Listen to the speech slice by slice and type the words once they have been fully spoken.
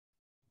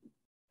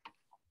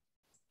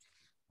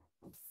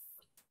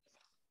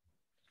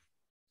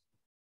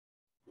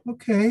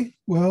Okay,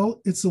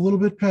 well, it's a little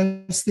bit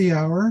past the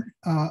hour.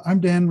 I'm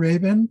Dan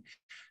Rabin.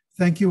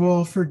 Thank you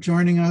all for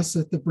joining us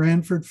at the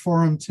Branford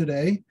Forum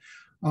today.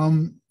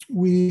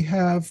 We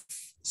have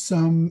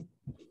some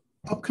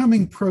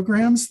upcoming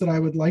programs that I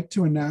would like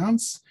to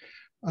announce.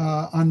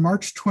 On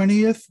March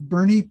 20th,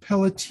 Bernie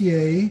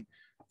Pelletier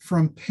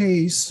from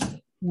PACE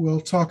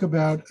will talk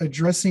about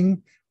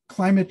addressing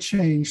climate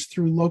change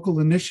through local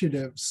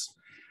initiatives.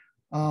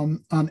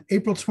 On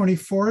April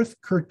 24th,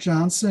 Kurt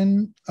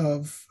Johnson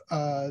of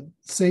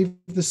Save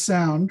the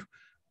Sound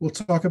will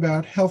talk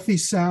about healthy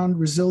sound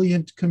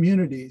resilient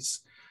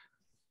communities.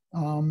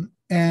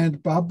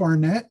 And Bob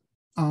Barnett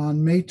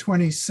on May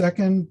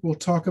 22nd will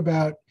talk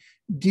about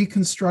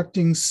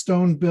deconstructing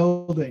stone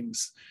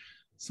buildings.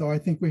 So I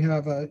think we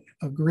have a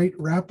great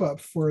wrap up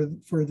for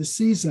the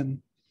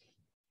season.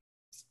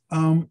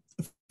 A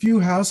few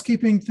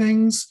housekeeping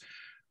things.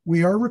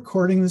 We are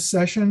recording the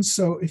session,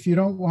 so if you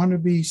don't want to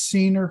be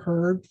seen or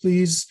heard,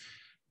 please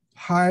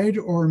hide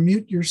or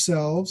mute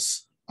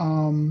yourselves.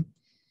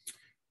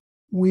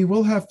 We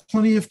will have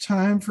plenty of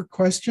time for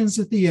questions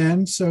at the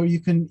end, so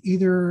you can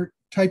either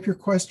type your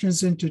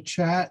questions into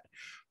chat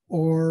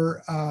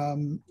or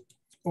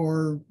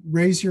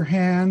raise your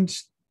hand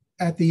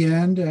at the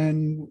end,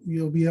 and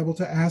you'll be able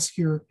to ask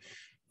your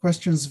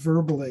questions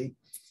verbally.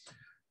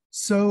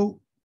 So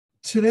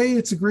today,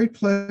 it's a great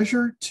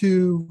pleasure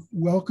to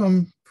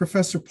welcome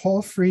Professor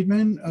Paul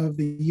Friedman of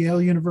the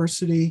Yale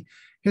University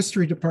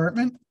History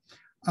Department.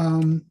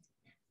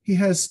 He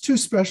has two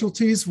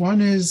specialties. One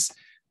is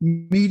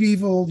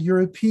medieval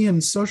European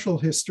social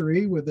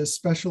history with a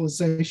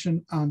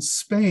specialization on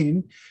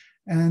Spain,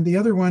 and the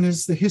other one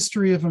is the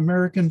history of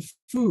American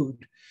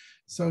food.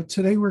 So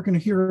today we're going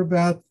to hear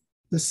about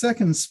the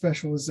second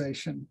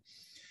specialization.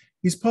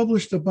 He's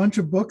published a bunch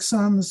of books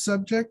on the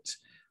subject.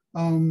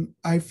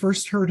 I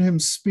first heard him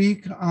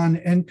speak on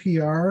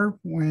NPR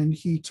when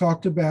he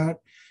talked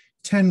about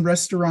 10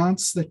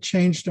 restaurants that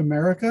changed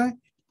America.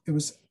 It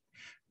was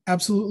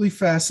absolutely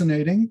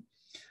fascinating.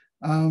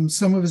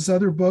 Some of his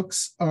other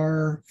books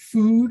are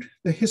Food,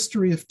 The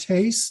History of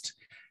Taste,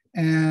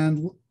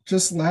 and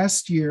just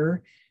last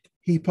year,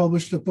 he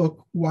published a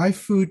book, Why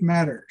Food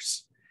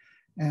Matters.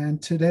 And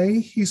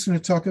today, he's going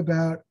to talk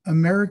about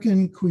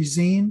American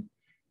cuisine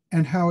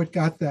and how it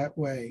got that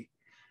way.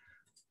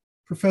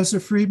 Professor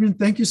Friedman,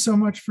 thank you so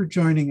much for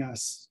joining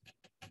us.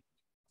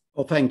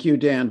 Well, thank you,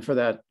 Dan, for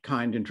that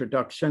kind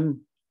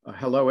introduction.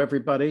 Hello,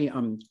 everybody.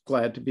 I'm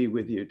glad to be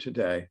with you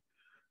today.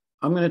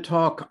 I'm going to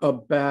talk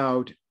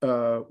about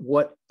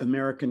what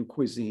American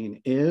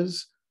cuisine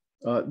is.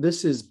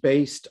 This is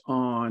based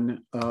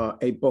on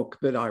a book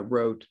that I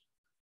wrote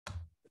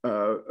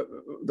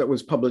that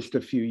was published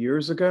a few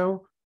years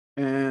ago.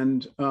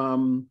 And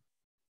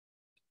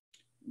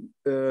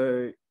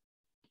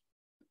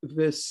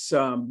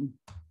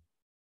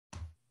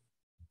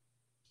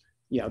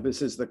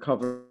this is the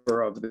cover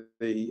of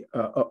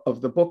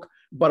the book,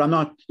 but I'm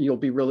not, you'll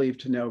be relieved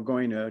to know,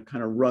 going to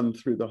kind of run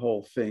through the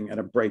whole thing at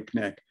a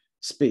breakneck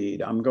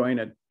speed. I'm going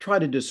to try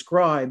to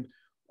describe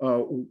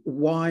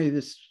why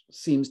this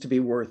seems to be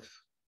worth,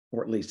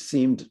 or at least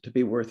seemed to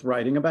be worth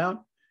writing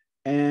about.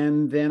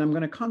 And then I'm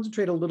going to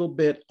concentrate a little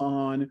bit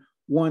on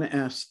one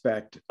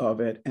aspect of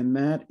it, and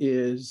that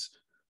is,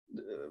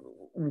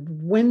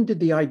 when did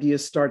the idea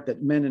start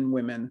that men and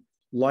women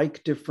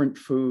like different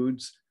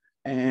foods,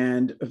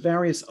 and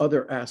various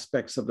other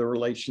aspects of the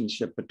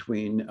relationship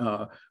between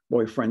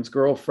boyfriends,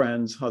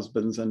 girlfriends,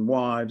 husbands, and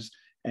wives,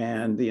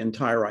 and the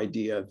entire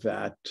idea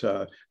that,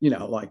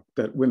 like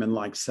that women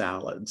like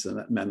salads and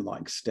that men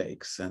like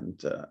steaks,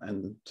 and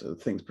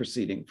things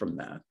proceeding from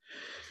that.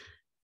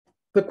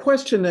 The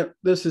question that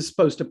this is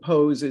supposed to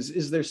pose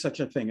is there such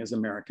a thing as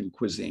American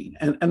cuisine?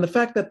 And the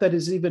fact that that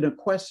is even a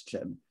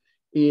question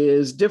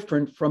is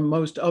different from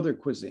most other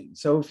cuisines.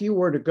 So if you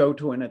were to go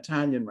to an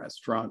Italian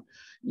restaurant,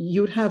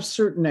 you'd have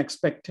certain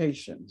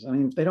expectations. I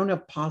mean, if they don't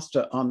have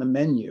pasta on the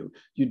menu,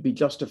 you'd be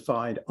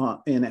justified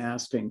in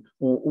asking,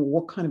 well,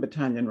 what kind of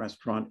Italian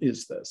restaurant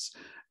is this?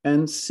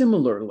 And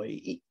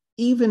similarly,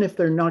 even if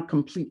they're not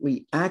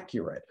completely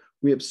accurate,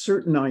 we have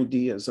certain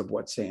ideas of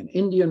what, say, an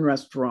Indian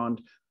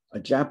restaurant, a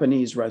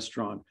Japanese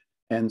restaurant,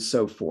 and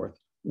so forth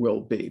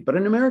will be. But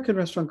an American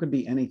restaurant could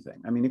be anything.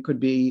 I mean, it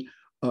could be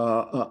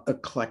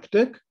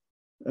eclectic,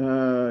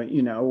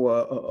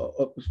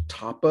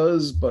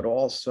 tapas, but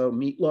also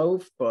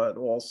meatloaf, but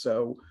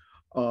also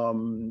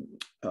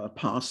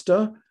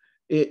pasta.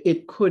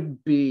 It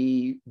could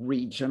be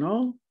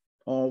regional,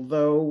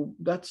 although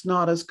that's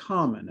not as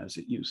common as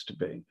it used to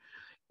be.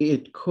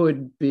 It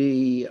could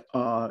be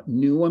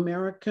new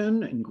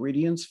American,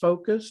 ingredients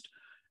focused.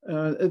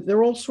 There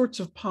are all sorts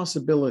of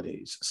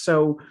possibilities.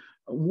 So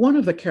one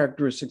of the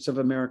characteristics of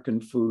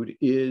American food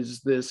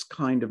is this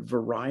kind of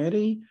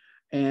variety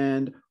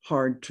and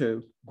hard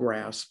to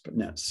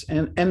graspness.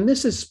 And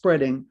this is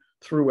spreading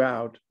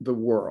throughout the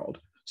world.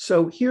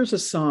 So here's a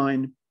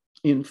sign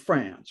in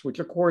France, which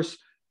of course,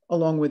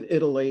 along with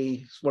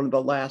Italy, is one of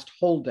the last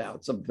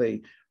holdouts of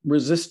the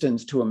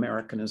resistance to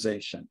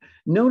Americanization.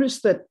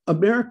 Notice that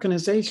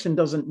Americanization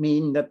doesn't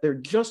mean that they're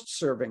just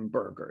serving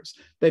burgers.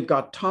 They've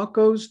got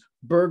tacos,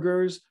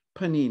 burgers,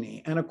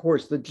 panini. And of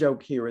course, the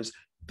joke here is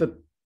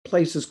the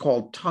place is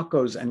called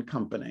Tacos and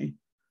Company.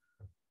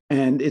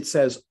 And it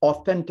says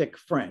authentic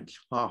French,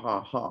 ha,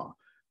 ha, ha.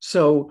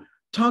 So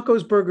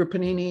tacos, burger,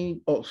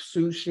 panini,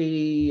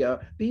 sushi,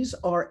 these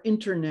are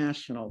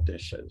international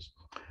dishes.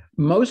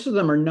 Most of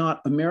them are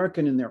not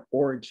American in their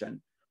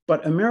origin,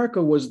 but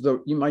America was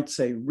the, you might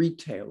say,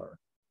 retailer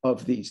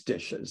of these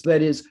dishes.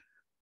 That is,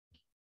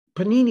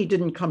 panini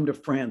didn't come to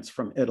France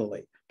from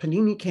Italy.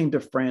 Panini came to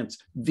France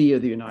via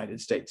the United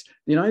States.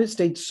 The United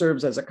States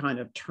serves as a kind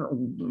of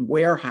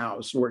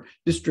warehouse or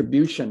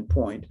distribution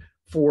point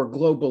for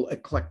global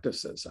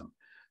eclecticism.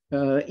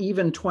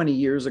 Even 20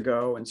 years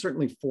ago, and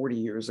certainly 40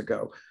 years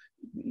ago,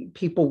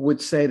 people would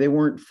say they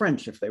weren't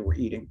French if they were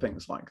eating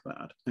things like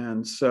that.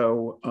 And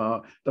so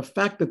the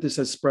fact that this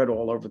has spread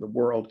all over the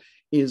world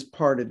is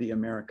part of the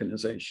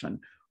Americanization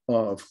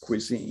of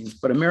cuisine.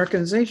 But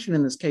Americanization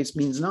in this case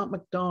means not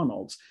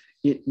McDonald's,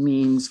 it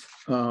means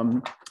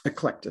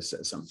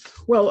eclecticism.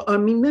 Well, I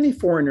mean, many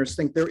foreigners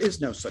think there is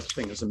no such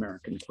thing as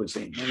American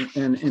cuisine.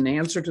 And in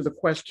answer to the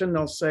question,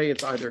 they'll say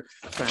it's either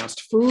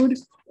fast food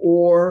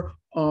or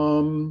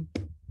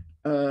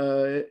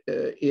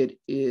it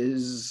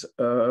is,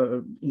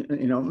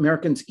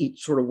 Americans eat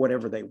sort of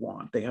whatever they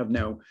want. They have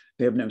no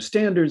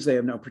standards, they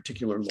have no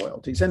particular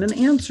loyalties. And an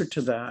answer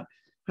to that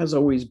has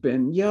always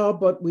been, yeah,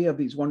 but we have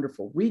these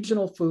wonderful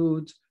regional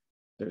foods.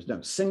 There's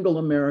no single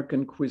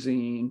American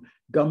cuisine,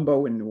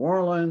 gumbo in New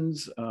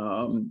Orleans,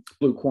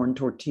 blue corn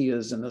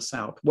tortillas in the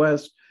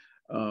Southwest,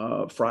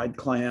 fried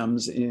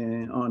clams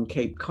on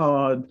Cape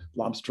Cod,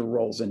 lobster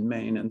rolls in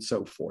Maine, and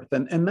so forth.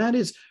 And that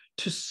is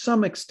to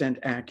some extent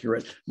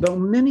accurate, though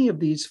many of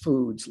these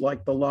foods,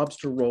 like the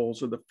lobster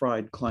rolls or the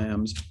fried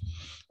clams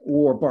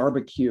or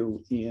barbecue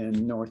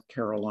in North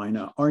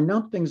Carolina, are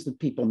not things that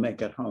people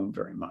make at home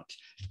very much.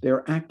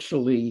 They're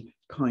actually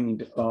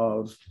kind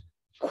of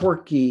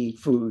quirky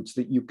foods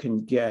that you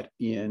can get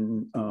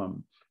in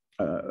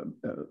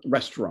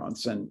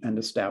restaurants and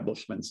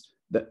establishments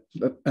that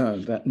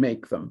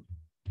make them.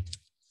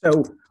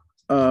 So,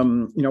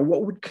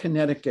 what would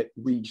Connecticut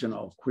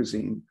regional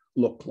cuisine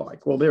look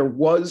like? Well, there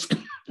was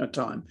a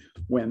time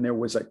when there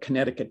was a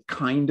Connecticut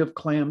kind of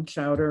clam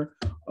chowder,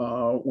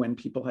 when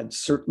people had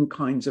certain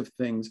kinds of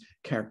things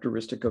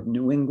characteristic of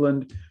New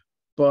England.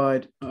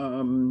 But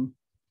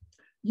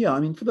yeah,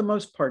 I mean, for the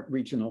most part,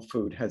 regional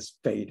food has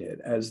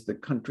faded as the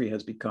country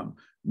has become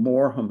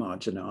more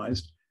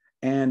homogenized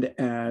and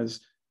as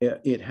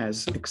it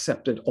has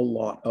accepted a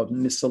lot of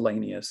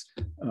miscellaneous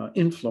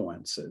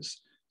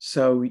influences.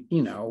 So,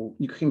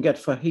 you can get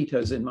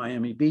fajitas in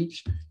Miami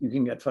Beach, you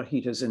can get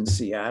fajitas in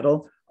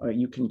Seattle,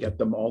 you can get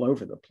them all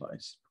over the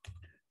place.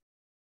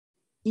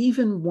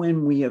 Even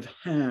when we have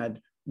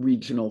had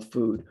regional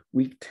food,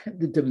 we've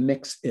tended to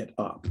mix it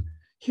up.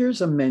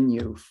 Here's a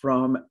menu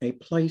from a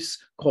place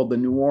called the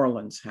New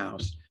Orleans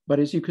House. But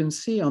as you can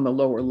see on the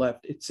lower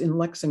left,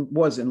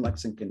 was in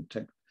Lexington,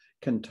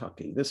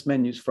 Kentucky. This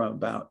menu's from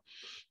about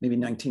maybe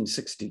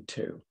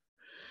 1962.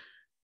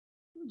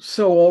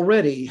 So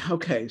already,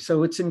 okay,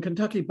 so it's in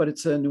Kentucky, but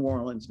it's a New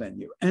Orleans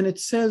menu. And it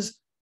says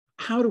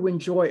how to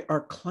enjoy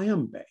our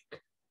clam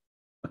bake.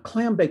 A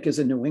clam bake is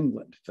a New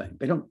England thing.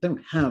 They don't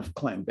have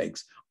clam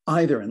bakes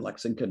either in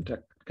Lexington,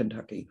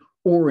 Kentucky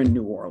or in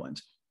New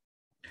Orleans.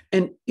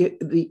 And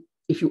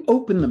if you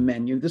open the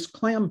menu, this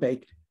clam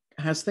bake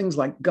has things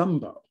like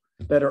gumbo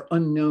that are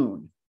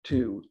unknown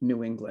to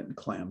New England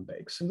clam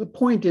bakes. So the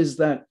point is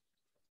that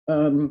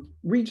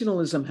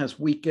regionalism has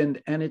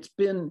weakened and it's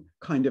been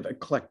kind of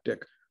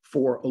eclectic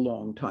for a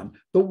long time.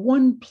 The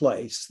one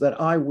place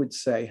that I would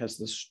say has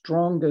the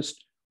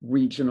strongest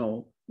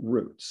regional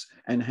roots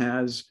and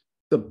has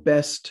the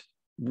best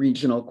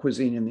regional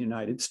cuisine in the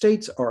United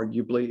States,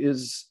 arguably,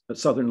 is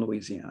Southern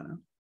Louisiana.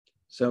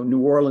 So New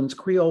Orleans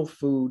Creole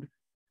food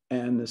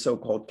and the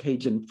so-called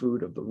Cajun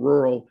food of the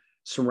rural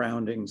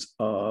surroundings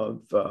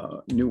of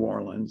New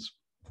Orleans.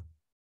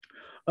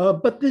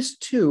 But this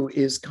too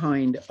is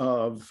kind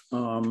of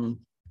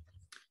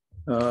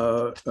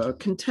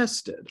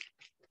contested.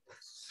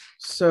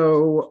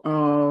 So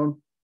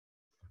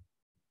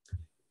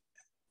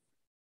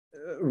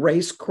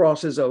race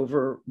crosses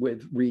over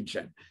with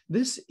region.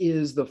 This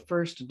is the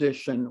first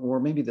edition,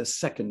 or maybe the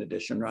second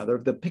edition rather,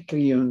 of the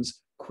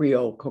Picayune's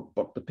Creole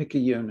cookbook. The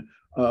Picayune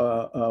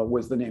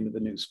was the name of the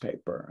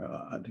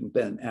newspaper, I think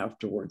then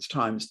afterwards,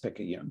 Times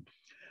Picayune.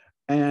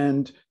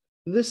 And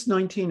this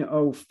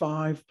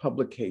 1905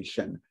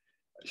 publication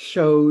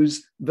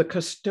shows the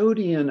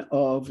custodian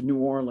of New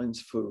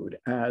Orleans food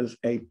as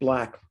a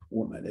Black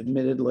woman,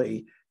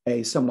 admittedly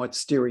a somewhat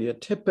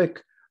stereotypic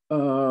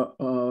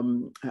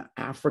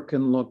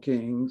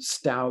African-looking,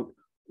 stout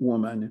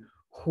woman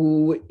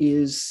who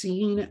is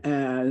seen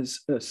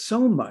as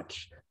so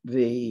much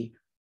the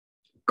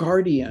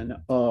guardian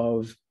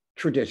of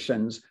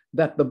traditions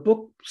that the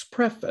book's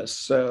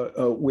preface,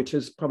 which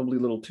is probably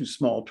a little too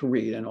small to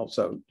read and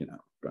also,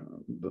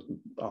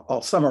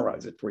 I'll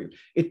summarize it for you.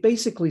 It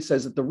basically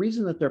says that the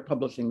reason that they're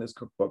publishing this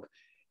cookbook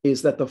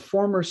is that the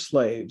former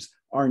slaves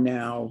are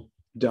now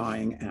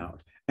dying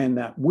out, and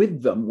that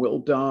with them will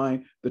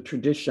die the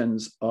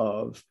traditions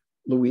of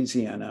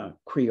Louisiana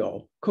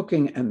Creole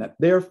cooking, and that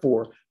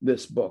therefore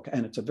this book,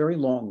 and it's a very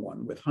long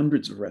one with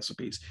hundreds of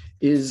recipes,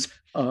 is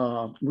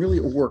really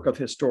a work of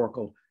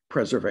historical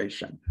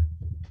preservation.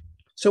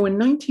 So in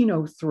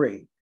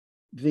 1903,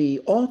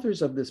 the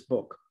authors of this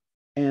book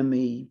and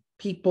the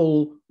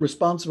people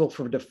responsible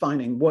for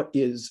defining what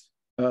is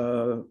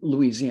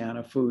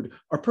Louisiana food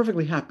are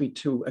perfectly happy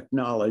to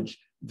acknowledge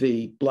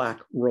the Black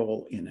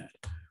role in it.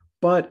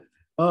 But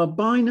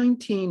by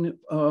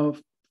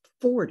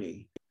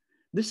 1940,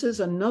 this is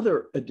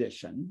another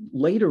edition,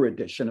 later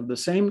edition of the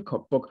same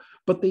cookbook,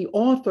 but the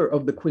author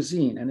of the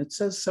Cuisine, and it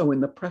says so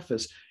in the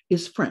preface,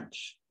 is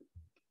French,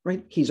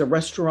 right? He's a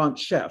restaurant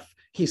chef.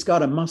 He's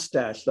got a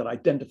mustache that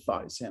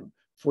identifies him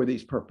for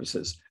these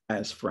purposes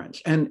as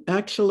French. And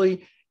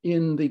actually,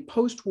 in the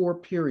post-war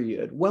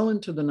period, well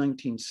into the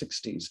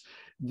 1960s,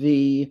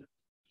 the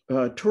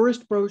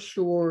tourist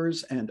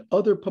brochures and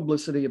other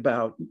publicity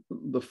about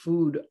the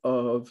food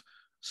of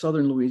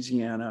Southern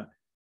Louisiana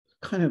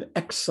kind of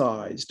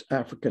excised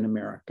African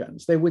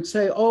Americans. They would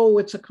say, oh,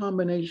 it's a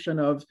combination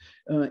of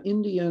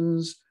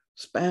Indians,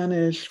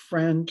 Spanish,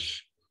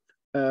 French,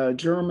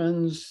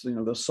 Germans,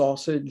 the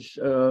sausage,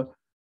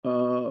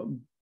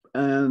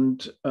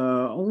 and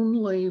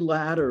only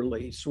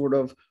latterly sort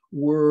of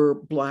were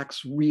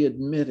Blacks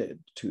readmitted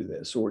to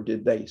this, or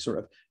did they sort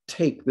of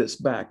take this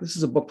back? This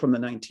is a book from the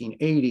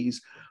 1980s.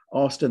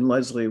 Austin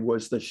Leslie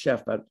was the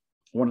chef at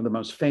one of the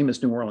most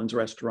famous New Orleans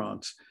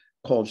restaurants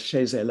called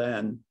Chez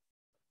Hélène.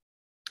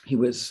 He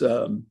was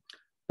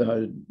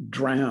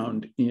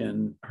drowned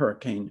in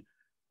Hurricane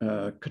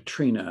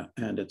Katrina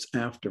and its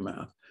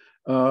aftermath.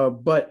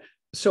 But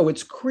so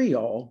it's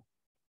Creole,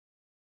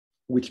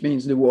 which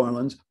means New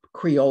Orleans,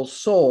 Creole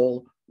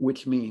Soul,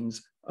 which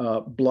means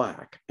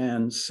Black.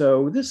 And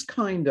so this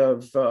kind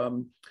of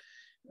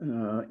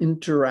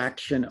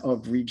interaction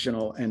of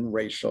regional and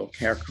racial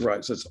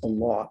characterizes a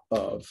lot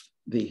of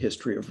the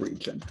history of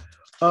region.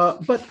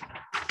 But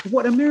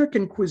what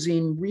American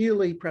cuisine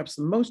really, perhaps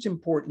the most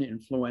important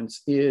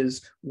influence,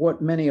 is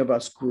what many of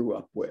us grew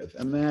up with,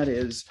 and that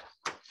is,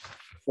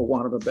 for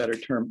want of a better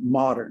term,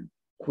 modern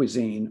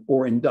cuisine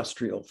or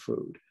industrial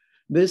food.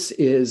 This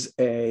is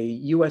a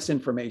US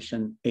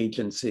Information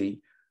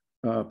Agency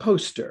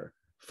poster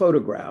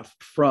photograph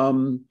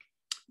from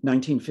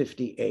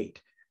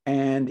 1958,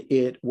 and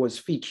it was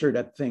featured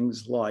at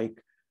things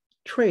like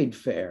trade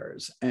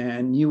fairs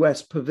and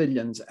US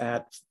pavilions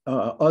at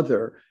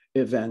other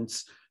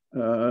events.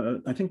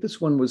 I think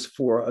this one was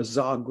for a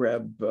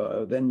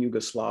Zagreb, then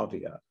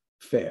Yugoslavia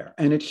fair.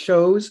 And it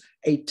shows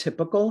a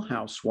typical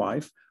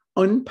housewife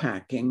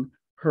unpacking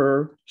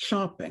her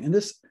shopping. And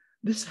this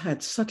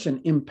had such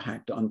an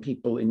impact on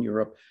people in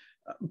Europe.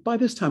 By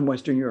this time,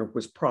 Western Europe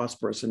was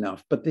prosperous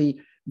enough, but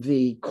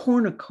the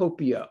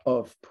cornucopia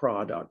of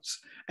products,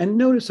 and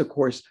notice, of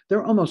course,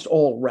 they're almost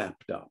all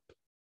wrapped up.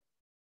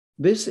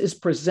 This is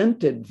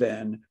presented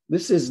then,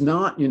 this is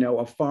not,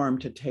 a farm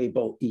to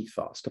table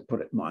ethos, to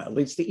put it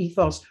mildly. It's the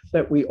ethos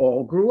that we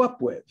all grew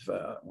up with,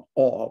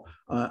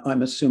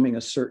 I'm assuming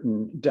a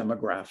certain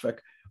demographic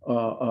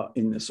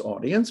in this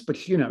audience, but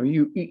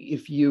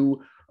if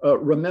you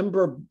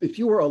remember, if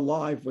you were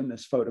alive when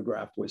this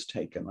photograph was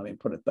taken, let me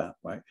put it that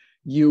way,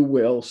 you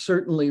will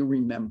certainly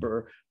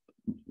remember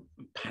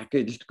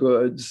packaged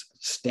goods,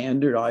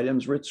 standard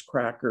items, Ritz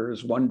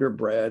crackers, Wonder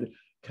Bread,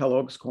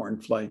 Kellogg's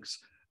cornflakes,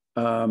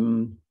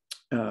 and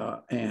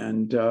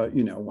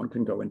one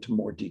can go into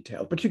more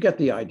detail, but you get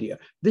the idea.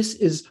 This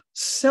is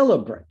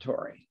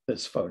celebratory,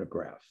 this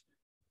photograph.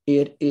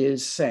 It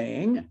is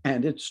saying,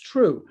 and it's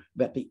true,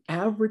 that the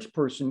average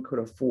person could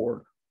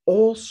afford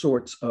all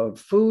sorts of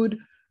food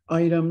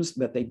items,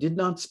 that they did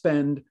not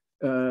spend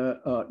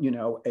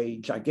a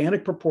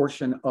gigantic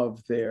proportion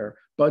of their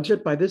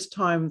budget. By this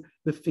time,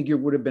 the figure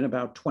would have been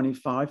about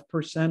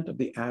 25% of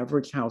the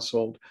average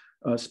household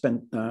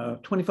spent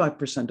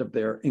 25% of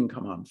their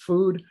income on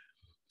food.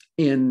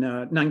 In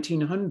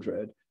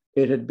 1900,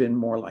 it had been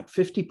more like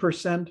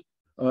 50%.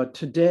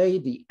 Today,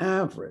 the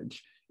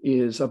average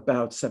is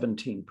about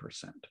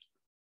 17%. Of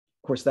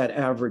course, that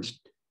average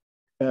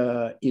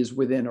is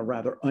within a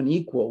rather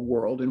unequal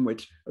world in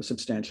which a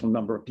substantial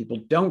number of people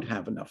don't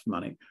have enough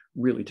money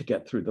really to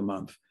get through the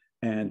month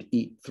and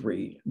eat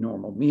 3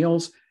 normal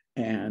meals.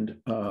 And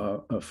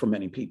for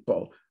many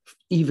people,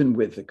 even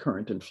with the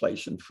current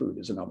inflation, food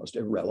is an almost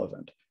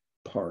irrelevant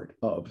part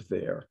of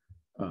their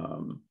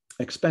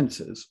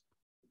expenses.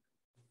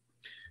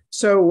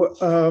 So,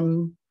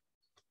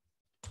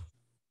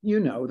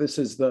 this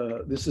is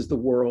the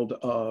world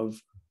of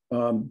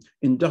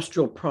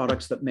industrial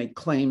products that make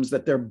claims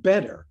that they're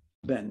better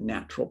than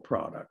natural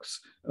products.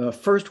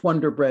 First,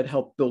 Wonder Bread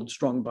helped build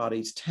strong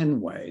bodies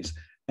 10 ways,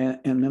 and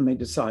then they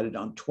decided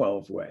on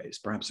 12 ways.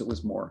 Perhaps it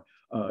was more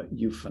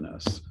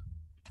euphonous.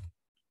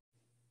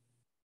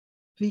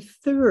 The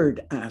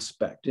third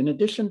aspect, in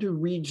addition to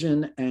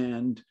region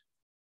and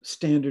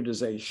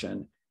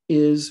standardization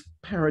is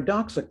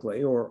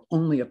paradoxically, or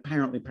only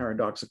apparently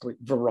paradoxically,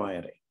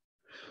 variety.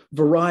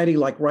 Variety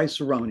like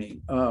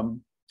rice-a-roni.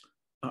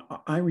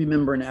 I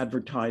remember an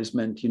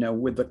advertisement,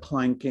 with the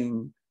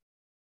clanking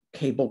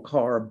cable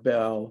car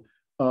bell,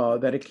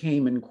 that it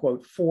came in,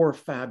 quote, 4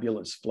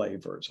 fabulous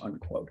flavors,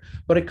 unquote.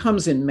 But it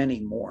comes in many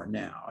more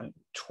now,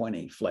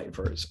 20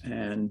 flavors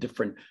and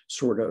different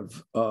sort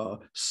of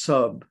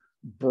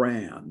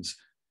sub-brands.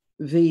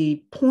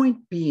 The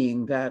point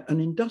being that an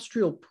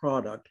industrial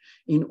product,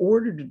 in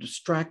order to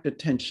distract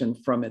attention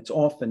from its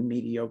often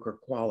mediocre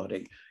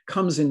quality,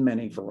 comes in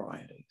many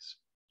varieties.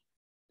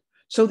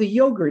 So the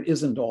yogurt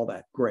isn't all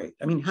that great.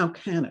 I mean, how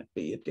can it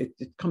be?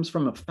 It comes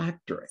from a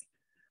factory.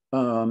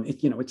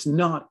 It's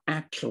not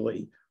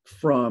actually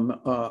from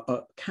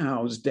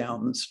cows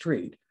down the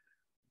street.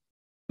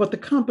 But the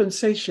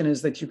compensation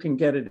is that you can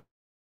get it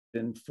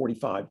in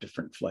 45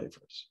 different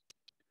flavors.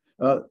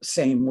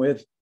 Same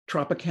with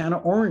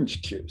Tropicana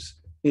orange juice.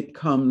 It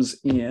comes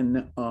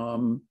in,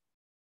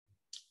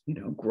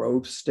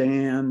 Grove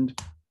Stand,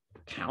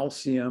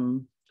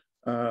 calcium,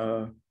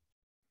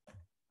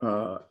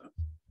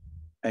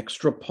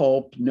 extra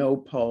pulp, no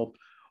pulp.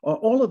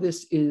 All of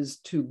this is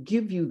to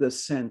give you the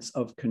sense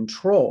of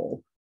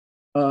control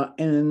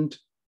and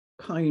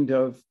kind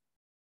of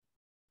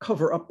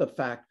cover up the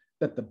fact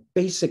that the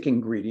basic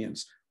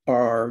ingredients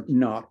are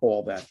not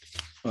all that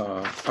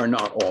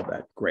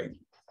great.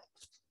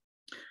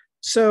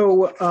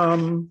 So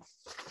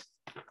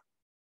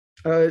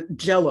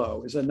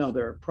Jell-O is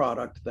another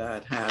product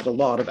that had a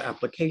lot of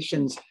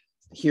applications.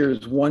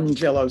 Here's one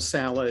Jell-O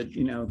salad.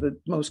 The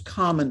most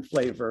common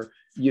flavor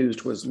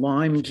used was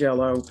lime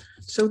Jell-O.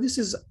 So this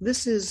is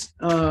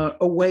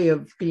a way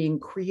of being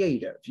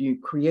creative.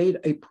 You create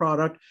a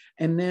product,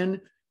 and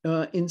then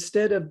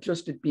instead of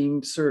just it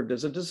being served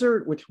as a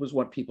dessert, which was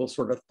what people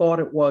sort of thought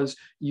it was,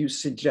 you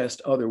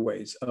suggest other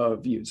ways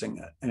of using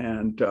it.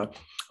 And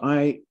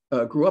I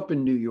grew up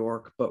in New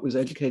York, but was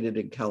educated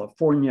in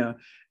California.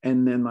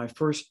 And then my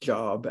first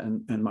job,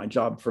 and my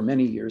job for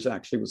many years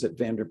actually, was at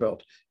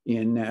Vanderbilt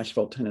in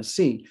Nashville,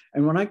 Tennessee.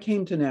 And when I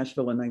came to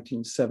Nashville in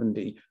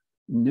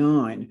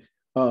 1979,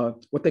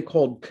 what they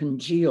called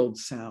congealed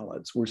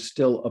salads were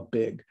still a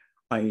big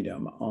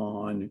item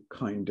on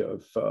kind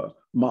of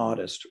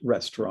modest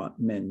restaurant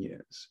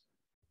menus.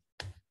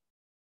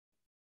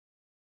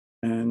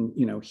 And,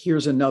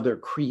 here's another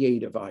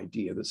creative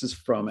idea. This is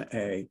from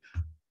a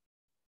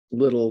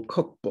little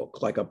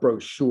cookbook, like a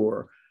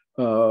brochure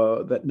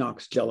that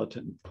Knox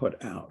Gelatin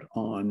put out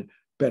on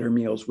better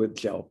meals with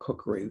gel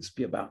cookery. This would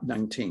be about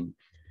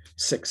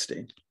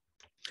 1960.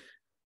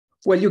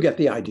 Well, you get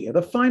the idea.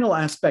 The final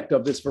aspect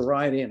of this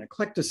variety and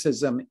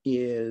eclecticism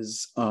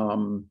is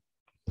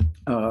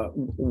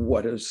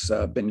what has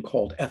been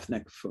called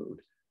ethnic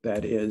food.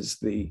 That is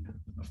the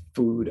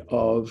food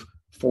of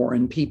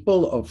foreign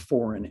people, of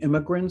foreign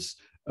immigrants.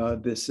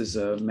 This is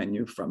a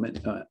menu from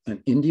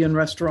an Indian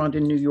restaurant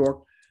in New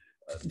York.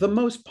 The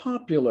most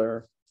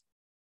popular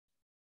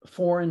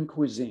foreign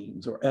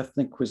cuisines or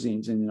ethnic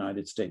cuisines in the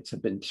United States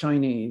have been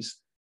Chinese,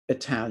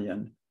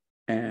 Italian,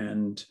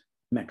 and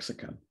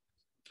Mexican.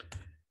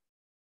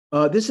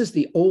 This is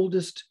the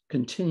oldest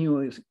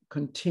continually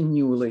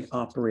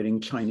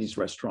operating Chinese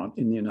restaurant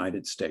in the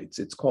United States.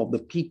 It's called the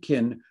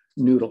Pekin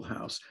Noodle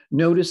House.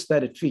 Notice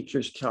that it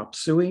features chop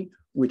suey,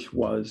 which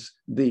was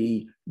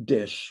the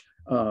dish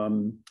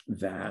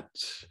that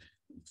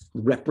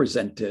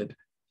represented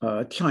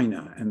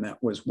China, and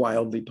that was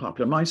wildly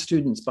popular. My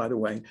students, by the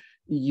way,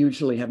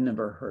 usually have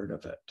never heard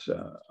of it.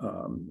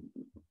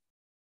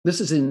 This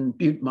is in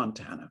Butte,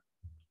 Montana,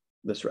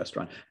 this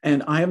restaurant.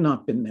 And I have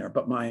not been there,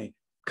 but my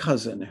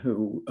cousin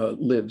who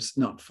lives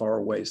not far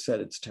away said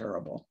it's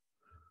terrible.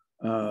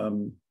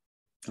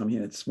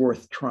 It's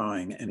worth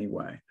trying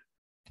anyway.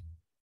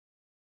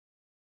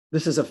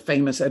 This is a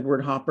famous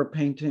Edward Hopper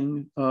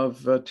painting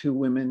of 2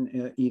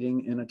 women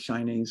eating in a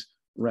Chinese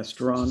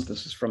restaurant.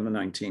 This is from the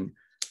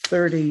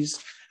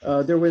 1930s.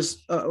 There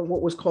was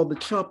what was called the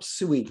chop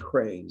suey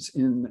craze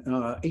in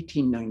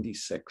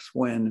 1896,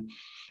 when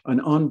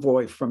an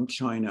envoy from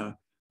China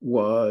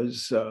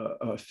was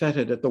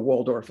feted at the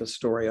Waldorf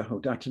Astoria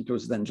Hotel. Actually, it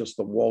was then just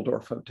the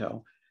Waldorf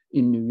Hotel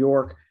in New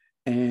York,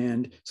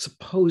 and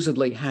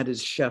supposedly had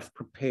his chef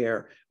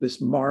prepare this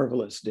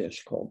marvelous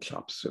dish called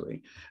chop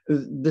suey.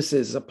 This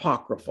is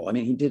apocryphal. I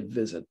mean, he did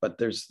visit, but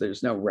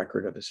there's no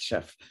record of his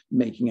chef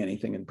making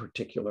anything in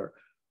particular.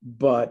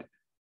 But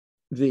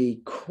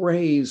the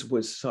craze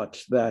was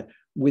such that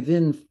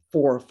within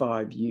 4 or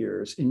 5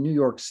 years in New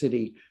York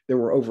City, there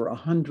were over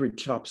 100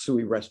 chop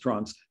suey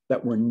restaurants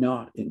that were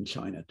not in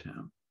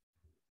Chinatown.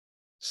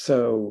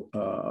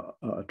 So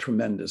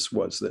tremendous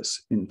was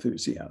this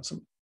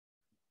enthusiasm.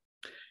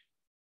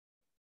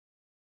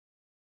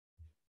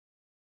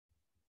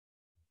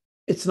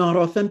 It's not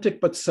authentic,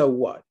 but so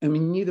what? I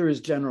mean, neither is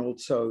General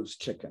Tso's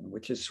chicken,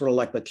 which is sort of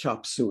like the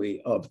chop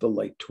suey of the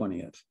late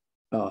 20th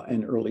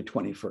and early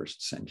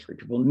 21st century.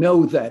 People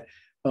know that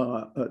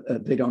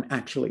they don't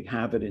actually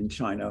have it in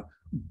China,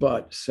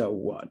 but so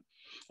what?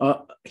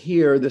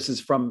 Here, this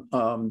is from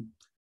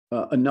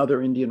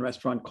another Indian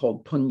restaurant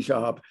called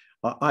Punjab.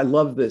 I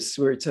love this,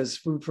 where it says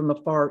food from the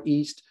Far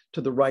East.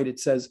 To the right, it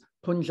says,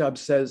 Punjab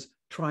says,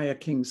 try a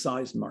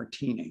king-sized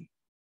martini.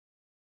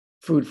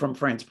 Food from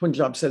France.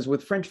 Punjab says,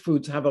 with French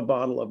foods, have a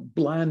bottle of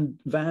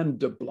Vin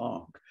de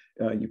Blanc.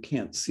 You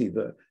can't see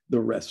the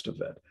rest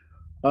of it.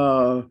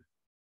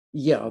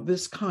 Yeah,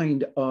 this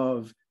kind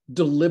of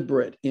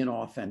deliberate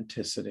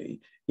inauthenticity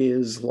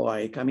is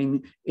like, I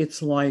mean,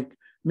 it's like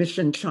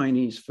Mission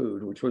Chinese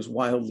food, which was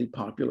wildly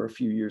popular a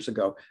few years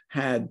ago,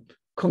 had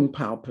Kung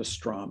Pao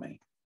pastrami.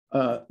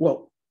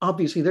 Well,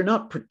 obviously, they're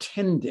not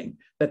pretending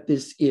that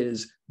this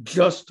is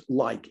just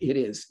like it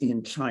is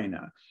in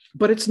China,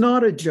 but it's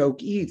not a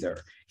joke either.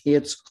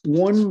 It's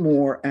one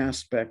more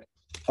aspect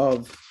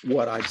of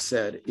what I've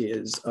said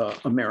is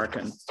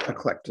American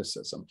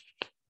eclecticism.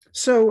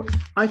 So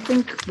I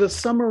think the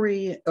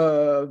summary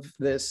of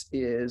this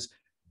is,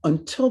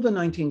 until the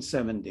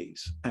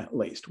 1970s, at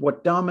least,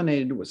 what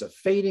dominated was a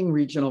fading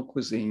regional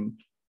cuisine,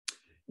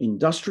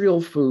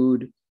 industrial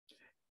food,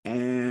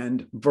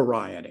 and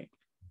variety.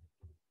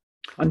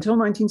 Until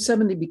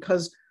 1970,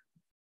 because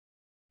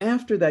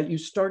after that, you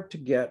start to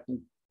get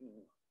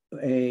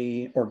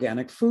a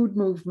organic food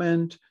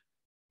movement,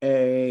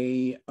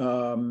 a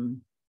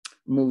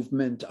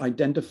movement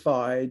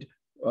identified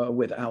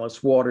with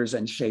Alice Waters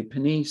and Chez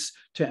Panisse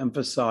to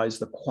emphasize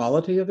the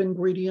quality of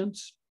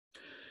ingredients,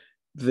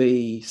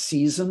 the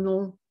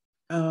seasonal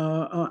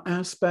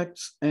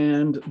aspects,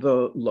 and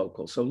the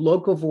local. So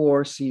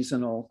locavore,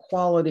 seasonal,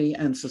 quality,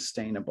 and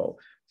sustainable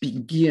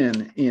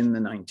begin in the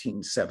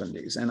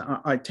 1970s. And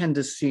I tend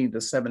to see the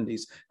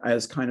 70s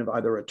as kind of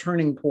either a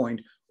turning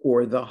point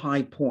or the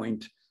high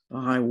point, the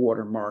high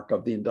watermark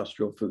of the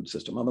industrial food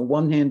system. On the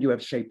one hand, you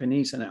have Chez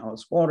Panisse and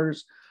Alice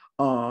Waters.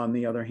 On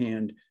the other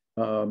hand,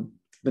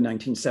 the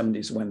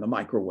 1970s, when the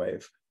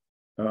microwave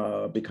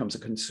becomes a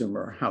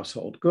consumer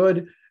household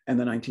good. And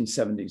the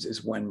 1970s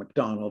is when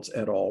McDonald's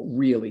et al.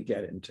 Really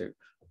get into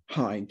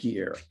high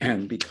gear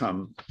and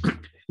become,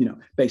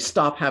 they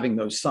stop having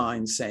those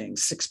signs saying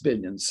 6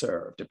 billion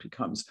served. It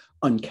becomes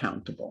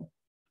uncountable.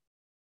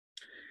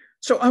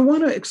 So I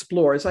want to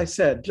explore, as I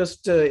said,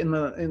 just in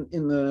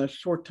the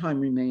short time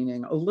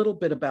remaining, a little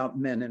bit about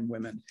men and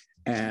women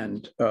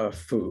and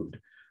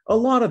food. A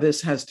lot of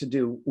this has to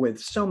do with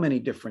so many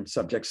different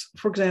subjects.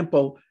 For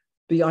example,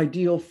 the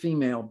ideal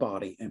female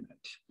body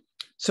image.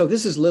 So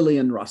this is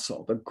Lillian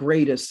Russell, the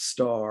greatest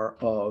star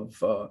of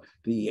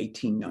the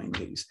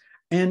 1890s.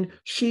 And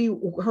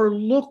her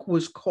look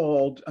was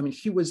called,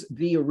 she was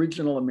the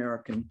original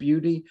American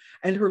beauty,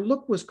 and her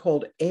look was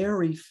called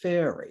airy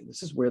fairy.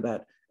 This is where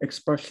that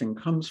expression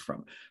comes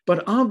from.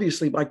 But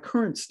obviously, by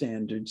current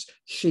standards,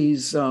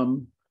 she's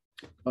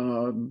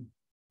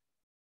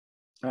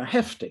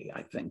hefty,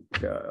 I think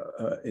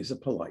is a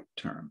polite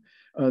term.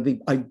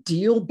 The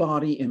ideal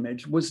body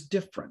image was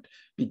different,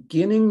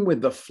 beginning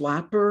with the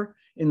flapper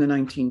in the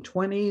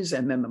 1920s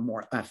and then the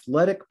more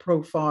athletic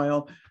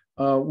profile.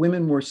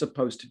 Women were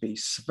supposed to be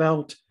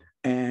svelte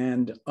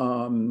and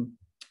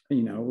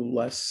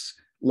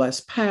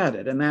less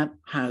padded, and that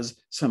has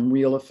some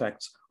real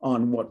effects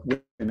on what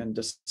women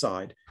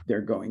decide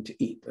they're going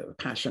to eat. The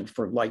passion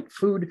for light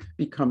food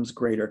becomes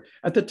greater.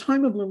 At the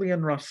time of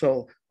Lillian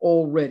Russell,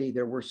 already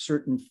there were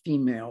certain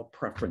female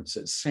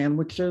preferences.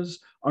 Sandwiches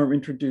are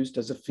introduced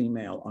as a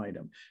female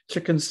item.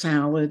 Chicken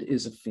salad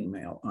is a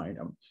female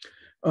item.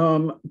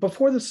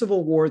 Before the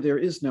Civil War, there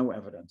is no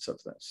evidence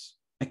of this,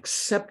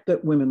 except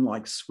that women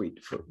like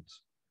sweet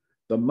foods.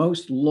 The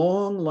most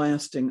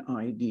long-lasting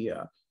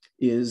idea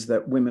is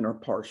that women are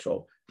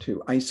partial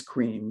to ice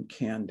cream,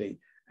 candy,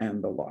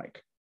 and the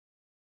like.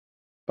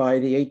 By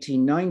the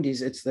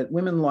 1890s, it's that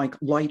women like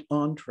light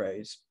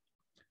entrees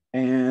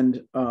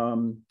and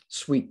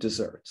sweet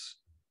desserts.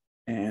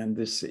 And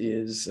this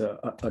is,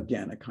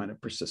 again, a kind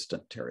of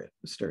persistent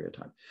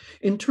stereotype.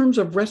 In terms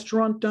of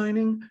restaurant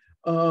dining,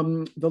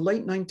 the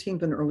late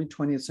 19th and early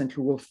 20th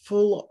century were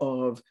full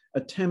of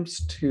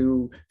attempts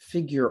to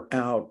figure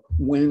out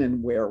when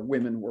and where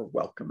women were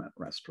welcome at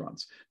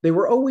restaurants. They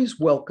were always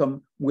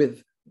welcome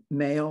with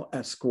male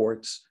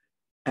escorts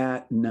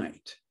at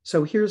night.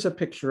 So here's a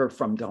picture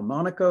from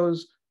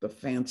Delmonico's, the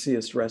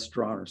fanciest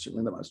restaurant, or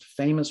certainly the most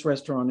famous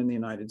restaurant in the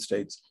United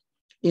States,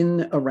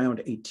 in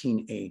around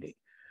 1880.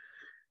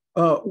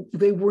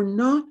 They were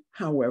not,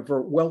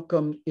 however,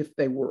 welcome if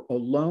they were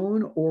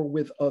alone or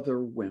with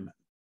other women.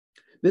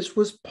 This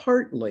was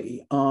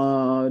partly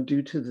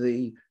due to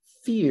the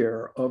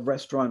fear of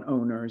restaurant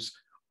owners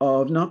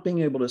of not being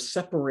able to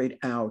separate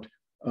out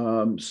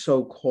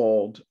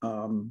so-called,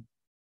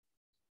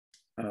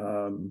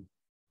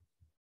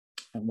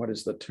 and what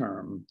is the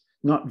term?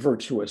 Not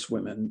virtuous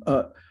women,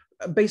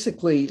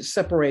 basically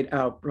separate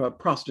out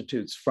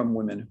prostitutes from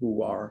women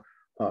who are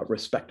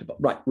respectable,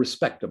 right,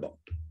 respectable.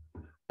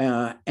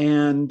 So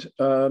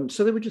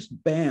they would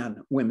just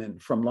ban women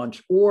from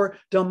lunch, or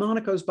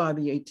Delmonico's by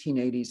the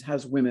 1880s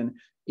has women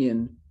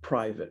in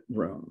private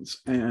rooms.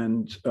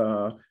 And,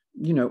 well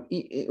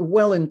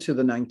into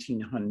the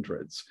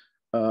 1900s,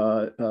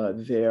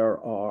 there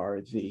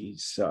are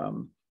these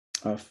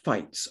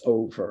fights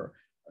over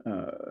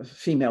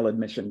female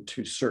admission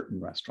to certain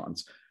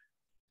restaurants.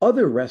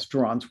 Other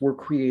restaurants were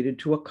created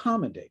to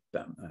accommodate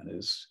them. That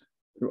is,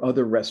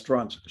 other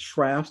restaurants.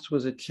 Schrafft's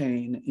was a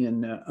chain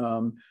in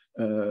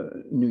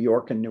New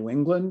York and New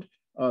England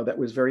that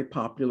was very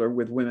popular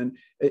with women.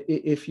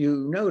 If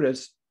you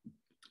notice,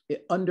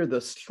 under the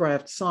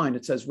Schrafft sign,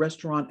 it says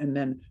restaurant and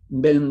then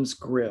men's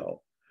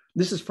grill.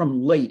 This is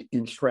from late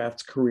in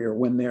Schrafft's career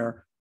when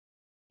they're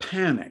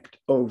panicked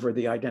over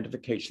the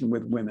identification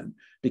with women,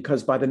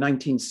 because by the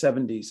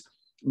 1970s,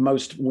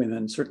 most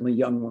women, certainly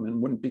young women,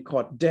 wouldn't be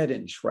caught dead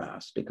in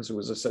Schrafft's because it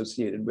was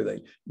associated with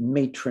a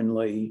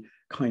matronly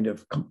kind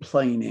of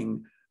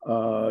complaining,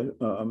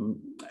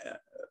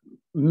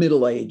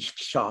 middle-aged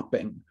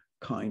shopping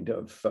kind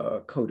of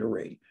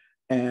coterie.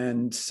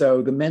 And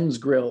so the men's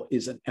grill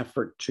is an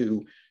effort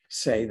to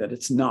say that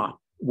it's not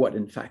what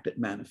in fact it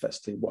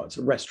manifestly was,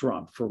 a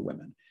restaurant for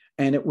women.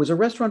 And it was a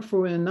restaurant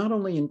for women, not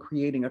only in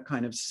creating a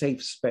kind of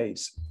safe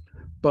space,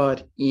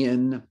 but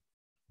in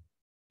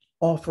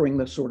offering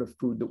the sort of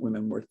food that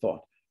women were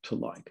thought to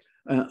like.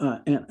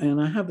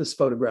 And I have this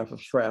photograph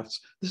of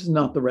Schrafft's. This is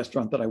not the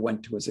restaurant that I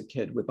went to as a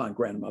kid with my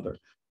grandmother,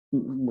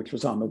 which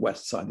was on the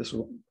west side. This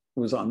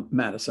was on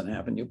Madison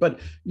Avenue,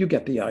 but you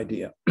get the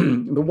idea.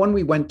 The one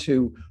we went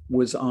to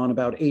was on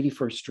about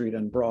 81st Street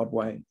and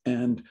Broadway.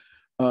 And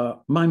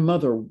my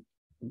mother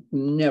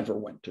never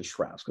went to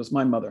Schrafft's because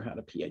my mother had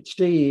a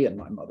PhD and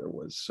my mother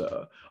was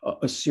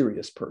a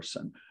serious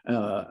person.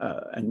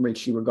 And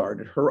she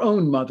regarded her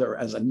own mother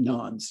as a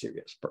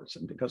non-serious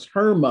person because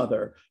her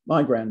mother,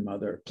 my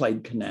grandmother,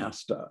 played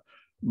canasta,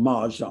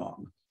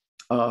 mahjong,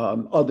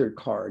 other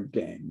card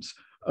games,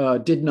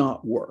 did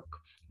not work,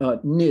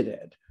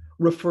 knitted,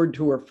 referred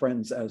to her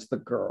friends as the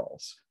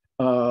girls,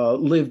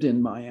 lived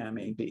in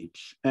Miami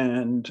Beach.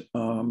 And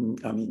I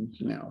mean,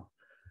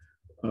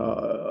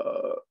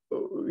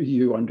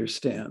 you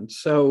understand.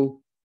 So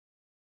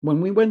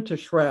when we went to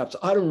Schrafft's,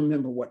 I don't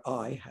remember what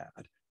I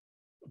had,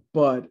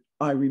 but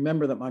I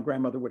remember that my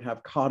grandmother would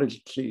have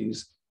cottage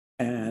cheese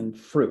and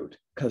fruit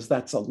because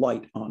that's a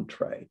light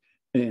entree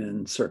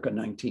in circa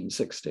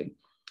 1960.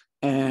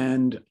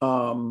 And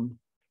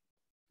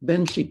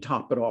then she'd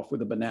top it off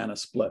with a banana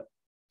split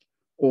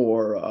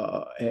or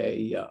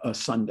a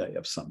sundae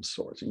of some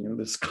sort.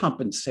 This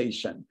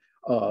compensation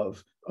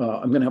of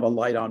I'm going to have a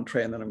light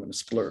entree and then I'm going to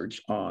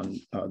splurge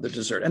on the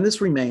dessert. And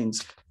this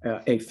remains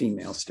a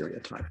female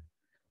stereotype.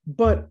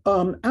 But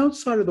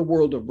outside of the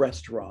world of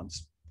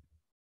restaurants,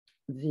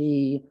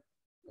 the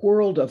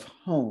world of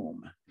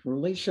home,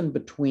 relation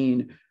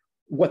between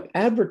what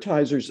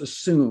advertisers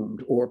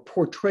assumed or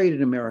portrayed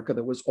in America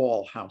that was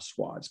all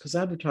housewives, because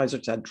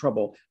advertisers had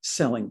trouble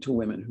selling to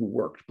women who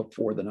worked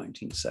before the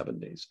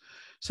 1970s.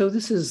 So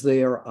this is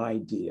their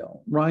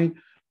ideal, right?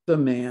 The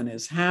man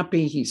is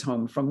happy. He's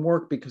home from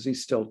work because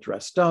he's still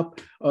dressed up.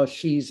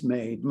 She's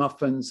made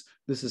muffins.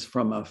 This is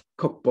from a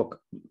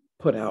cookbook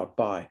put out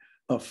by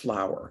a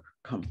flour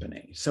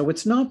company. So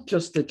it's not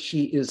just that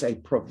she is a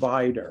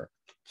provider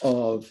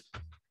of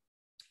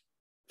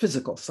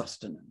physical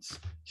sustenance.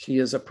 She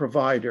is a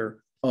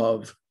provider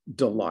of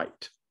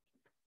delight.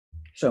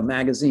 So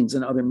magazines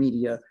and other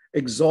media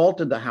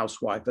exalted the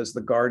housewife as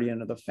the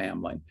guardian of the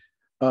family.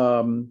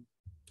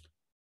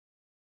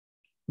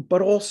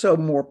 But also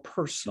more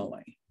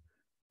personally,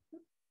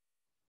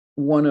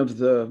 one of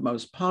the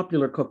most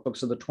popular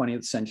cookbooks of the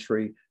 20th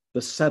century,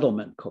 the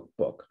Settlement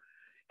Cookbook,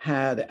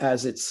 had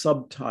as its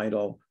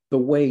subtitle, The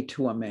Way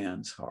to a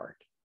Man's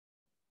Heart.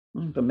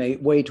 The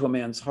way to a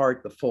man's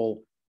heart, the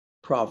full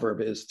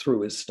proverb is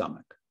through his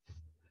stomach.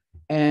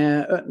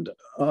 And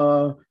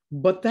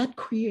but that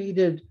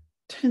created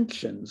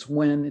tensions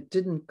when it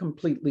didn't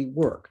completely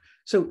work.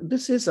 So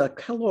this is a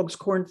Kellogg's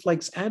Corn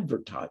Flakes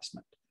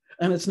advertisement.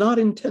 And it's not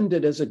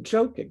intended as a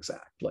joke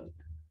exactly.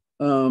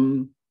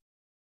 How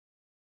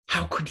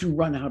could you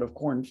run out of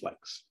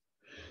cornflakes?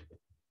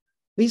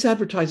 These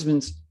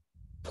advertisements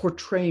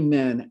portray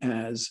men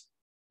as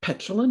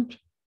petulant,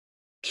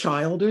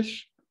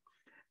 childish,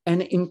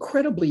 and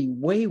incredibly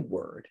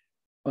wayward.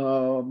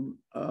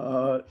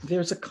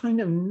 There's a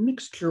kind of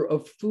mixture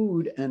of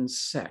food and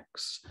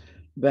sex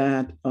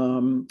that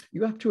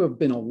you have to have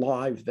been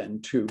alive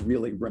then to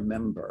really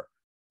remember.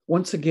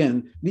 Once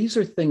again, these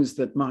are things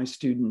that my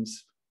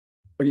students,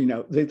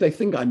 they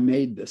think I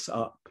made this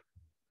up.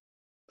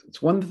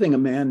 It's one thing a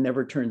man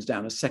never turns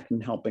down a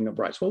second helping of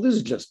rice. Well, this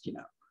is just,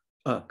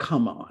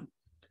 come on.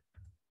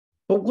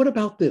 But what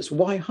about this?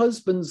 Why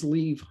husbands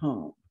leave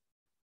home?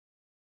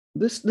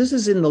 This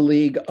is in the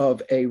league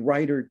of a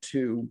writer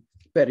to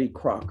Betty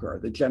Crocker,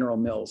 the General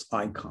Mills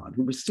icon,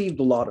 who received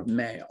a lot of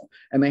mail,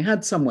 and they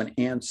had someone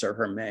answer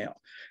her mail.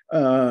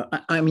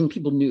 I mean,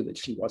 people knew that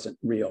she wasn't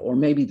real, or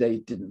maybe they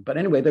didn't. But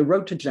anyway, they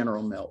wrote to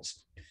General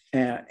Mills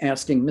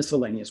asking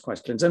miscellaneous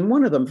questions. And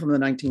one of them from the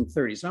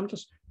 1930s, and I'm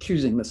just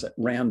choosing this at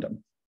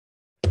random.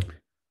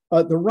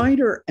 The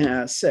writer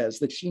says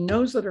that she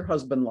knows that her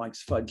husband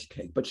likes fudge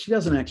cake, but she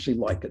doesn't actually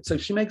like it. So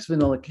she makes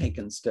vanilla cake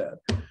instead.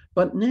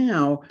 But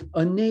now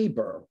a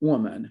neighbor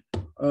woman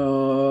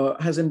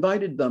has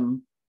invited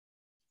them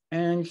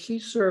and she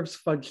serves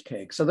fudge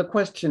cake. So the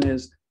question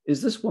is,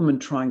 is this woman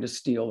trying to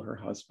steal her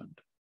husband?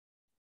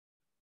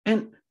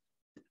 And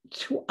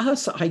to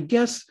us, I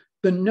guess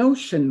the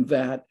notion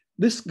that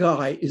this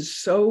guy is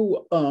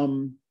so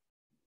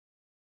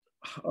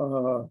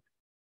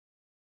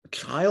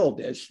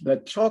childish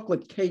that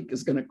chocolate cake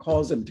is going to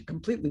cause him to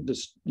completely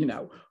just,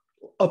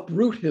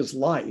 uproot his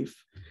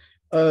life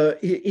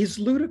is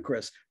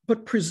ludicrous.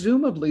 But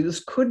presumably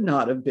this could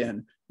not have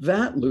been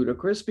that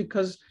ludicrous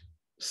because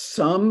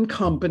some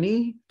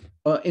company,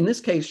 in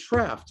this case,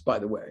 Schrafft's, by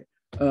the way,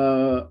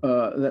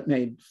 that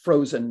made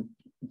frozen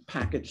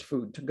packaged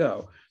food to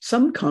go.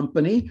 Some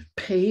company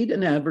paid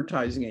an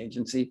advertising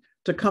agency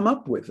to come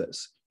up with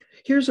this.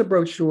 Here's a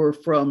brochure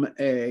from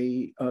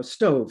a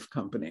stove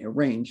company, a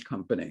range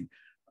company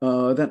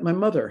that my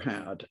mother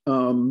had.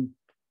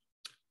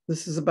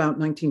 This is about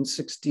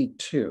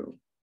 1962.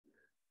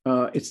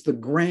 It's the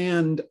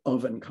Grand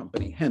Oven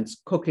Company,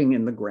 hence cooking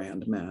in the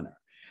grand manner.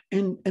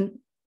 And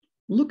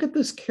look at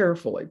this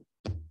carefully.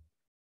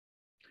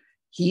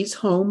 He's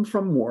home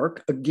from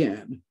work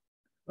again,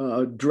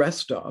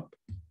 dressed up.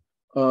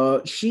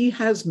 She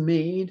has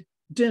made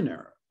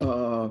dinner,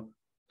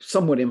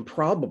 somewhat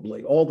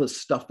improbably. All this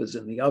stuff is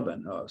in the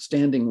oven,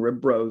 standing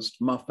rib roast,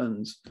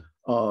 muffins,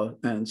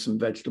 and some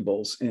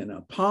vegetables in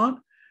a pot.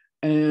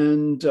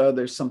 And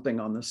there's something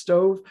on the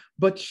stove,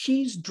 but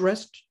she's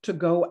dressed to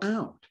go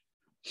out.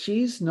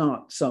 She's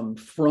not some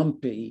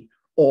frumpy,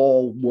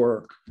 all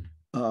work,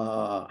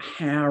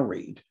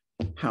 harried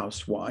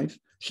housewife.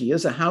 She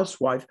is a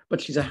housewife,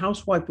 but she's a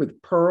housewife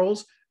with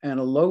pearls and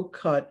a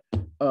low-cut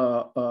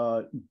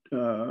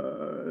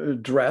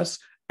dress.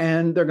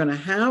 And they're going to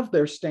have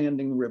their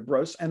standing rib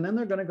roast, and then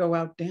they're going to go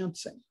out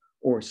dancing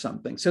or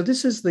something. So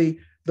this is the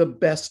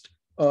best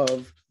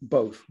of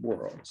both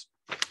worlds.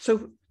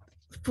 So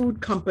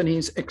food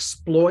companies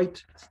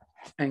exploit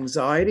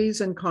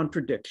anxieties and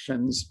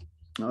contradictions.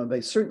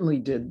 They certainly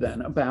did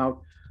then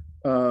about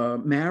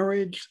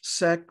marriage,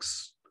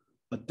 sex,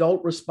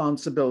 adult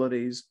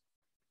responsibilities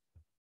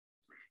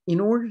in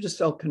order to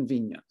sell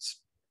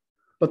convenience.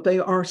 But they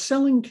are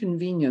selling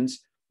convenience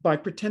by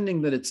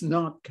pretending that it's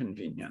not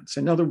convenience.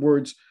 In other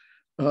words,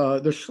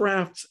 the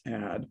Schrafft's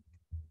ad,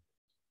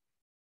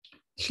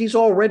 she's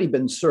already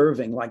been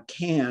serving like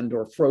canned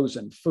or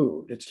frozen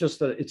food. It's just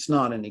that it's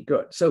not any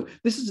good. So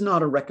this is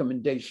not a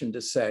recommendation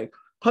to say,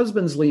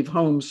 husbands leave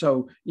home,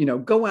 so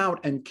go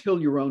out and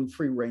kill your own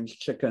free-range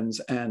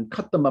chickens and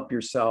cut them up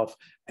yourself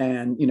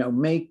and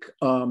make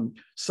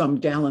some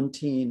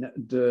galantine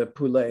de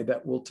poulet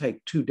that will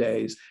take 2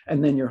 days,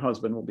 and then your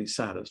husband will be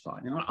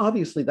satisfied.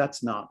 Obviously,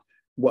 that's not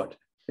what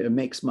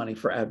makes money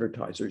for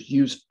advertisers.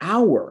 Use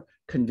our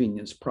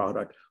convenience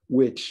product,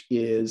 which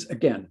is,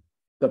 again,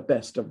 the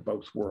best of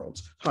both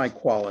worlds, high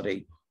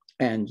quality,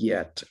 and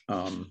yet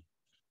your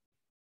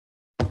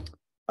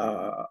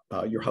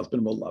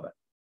husband will love it.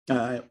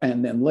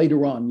 And then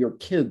later on, your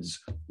kids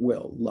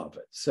will love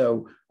it.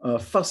 So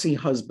fussy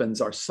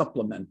husbands are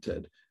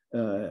supplemented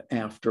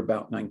after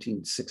about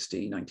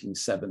 1960,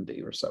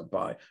 1970 or so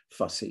by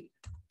fussy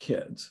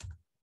kids.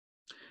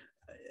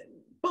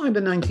 By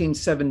the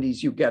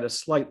 1970s, you get a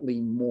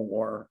slightly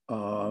more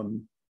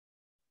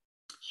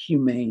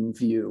humane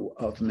view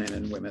of men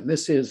and women.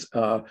 This is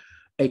a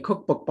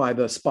cookbook by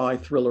the spy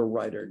thriller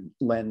writer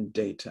Len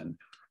Deighton.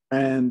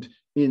 And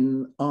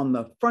on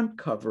the front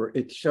cover,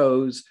 it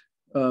shows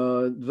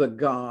the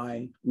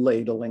guy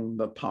ladling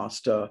the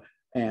pasta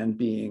and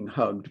being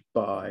hugged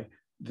by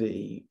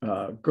the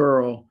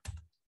girl.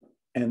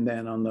 And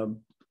then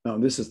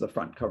this is the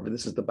front cover,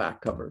 this is the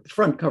back cover. The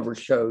front cover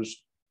shows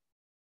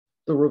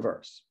the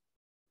reverse.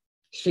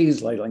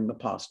 She's ladling the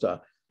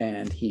pasta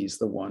and he's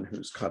the one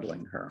who's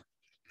cuddling her.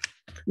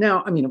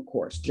 Now, of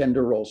course,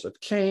 gender roles have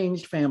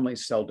changed.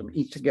 Families seldom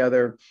eat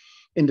together.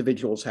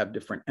 Individuals have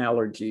different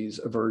allergies,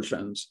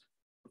 aversions,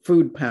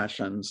 food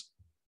passions.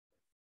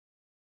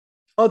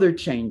 Other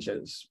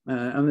changes,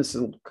 and this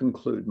will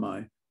conclude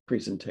my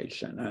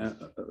presentation.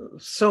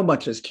 So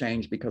much has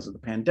changed because of the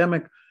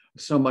pandemic.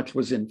 So much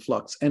was in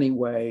flux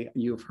anyway.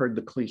 You've heard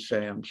the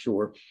cliche, I'm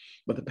sure,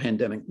 but the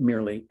pandemic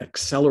merely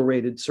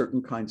accelerated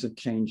certain kinds of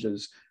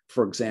changes.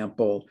 For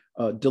example,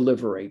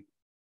 delivery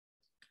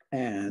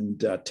and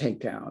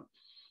takeout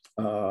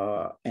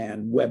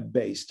and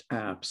web-based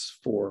apps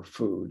for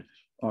food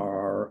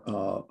are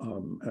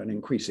an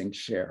increasing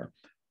share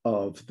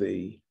of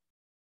the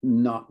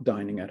not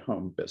dining at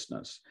home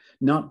business.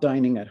 Not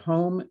dining at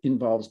home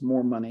involves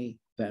more money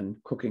than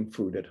cooking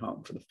food at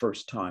home. For the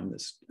first time,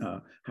 this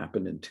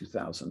happened in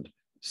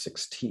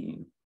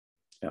 2016.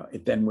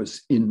 It then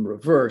was in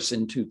reverse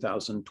in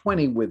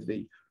 2020 with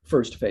the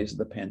first phase of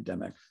the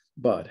pandemic,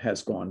 but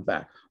has gone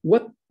back.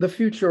 What the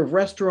future of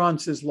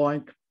restaurants is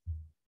like,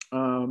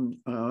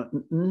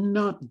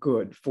 not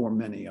good for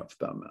many of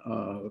them.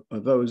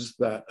 Those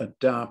that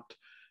adapt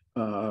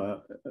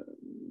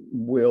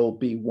will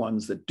be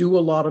ones that do a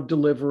lot of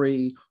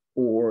delivery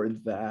or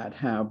that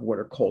have what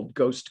are called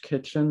ghost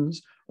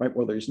kitchens, right?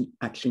 Where there's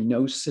actually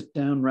no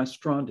sit-down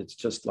restaurant. It's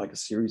just like a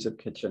series of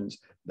kitchens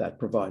that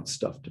provide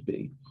stuff to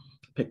be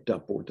picked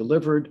up or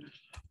delivered.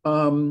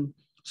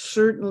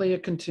 Certainly a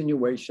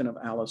continuation of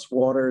Alice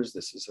Waters.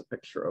 This is a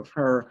picture of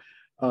her,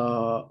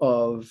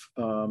 of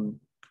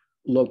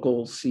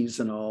local,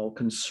 seasonal,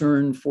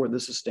 concern for the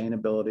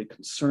sustainability,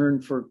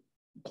 concern for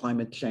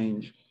climate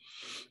change.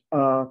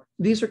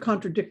 These are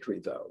contradictory,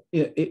 though.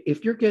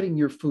 If you're getting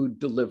your food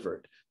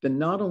delivered, then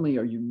not only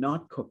are you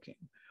not cooking,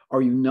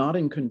 are you not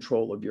in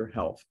control of your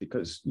health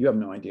because you have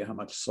no idea how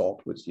much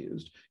salt was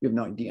used, you have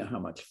no idea how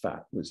much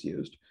fat was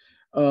used.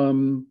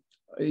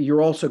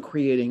 You're also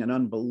creating an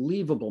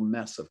unbelievable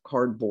mess of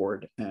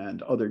cardboard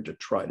and other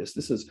detritus.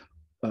 This is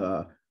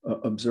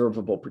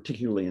observable,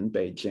 particularly in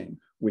Beijing,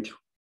 which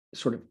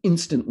sort of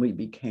instantly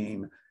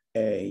became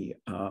a,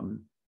 I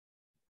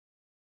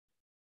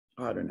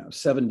don't know,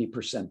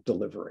 70%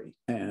 delivery.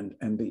 And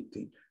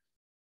the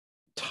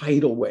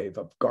tidal wave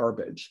of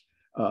garbage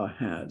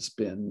has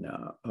been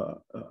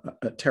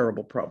a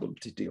terrible problem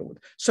to deal with.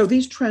 So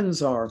these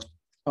trends are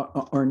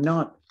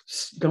not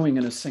going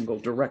in a single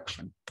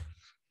direction.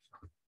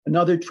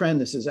 Another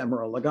trend, this is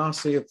Emeril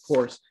Lagasse, of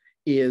course,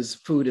 is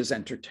food as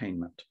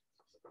entertainment.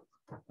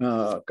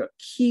 A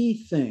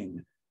key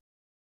thing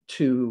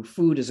to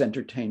food as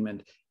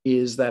entertainment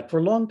is that for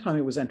a long time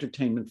it was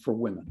entertainment for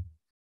women.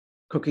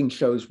 Cooking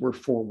shows were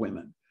for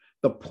women.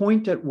 The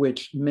point at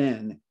which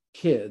men,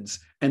 kids,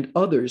 and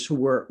others who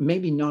were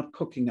maybe not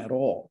cooking at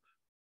all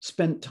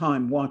spent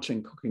time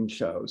watching cooking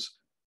shows,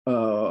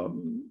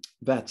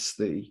 that's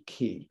the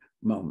key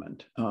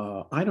moment.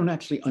 I don't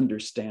actually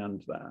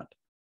understand that.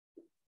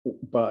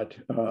 But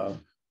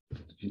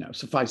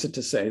suffice it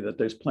to say that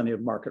there's plenty of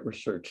market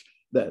research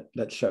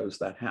that shows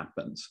that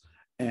happens,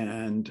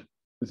 and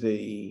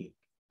the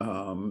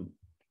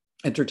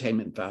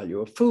entertainment value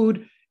of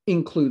food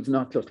includes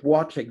not just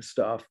watching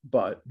stuff,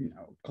 but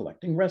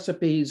collecting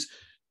recipes,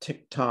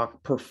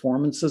 TikTok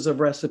performances of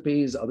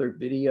recipes, other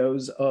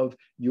videos of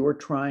you're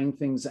trying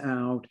things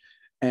out,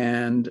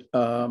 and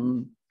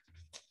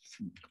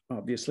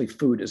obviously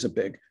food is a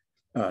big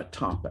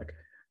topic.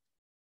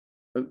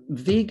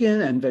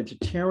 Vegan and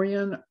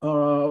vegetarian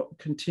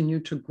continue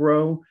to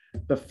grow.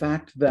 The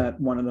fact that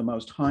one of the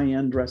most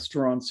high-end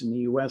restaurants in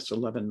the US,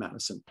 11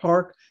 Madison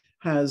Park,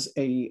 has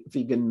a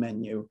vegan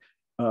menu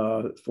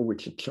for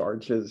which it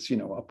charges,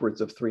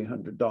 upwards of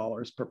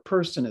 $300 per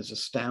person is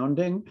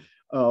astounding,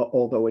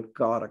 although it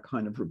got a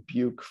kind of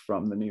rebuke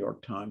from the New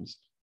York Times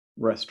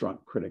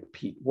restaurant critic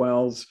Pete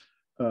Wells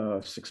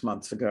 6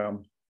 months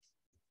ago.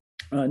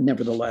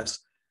 Nevertheless,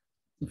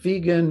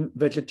 vegan,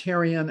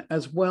 vegetarian,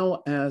 as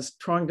well as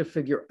trying to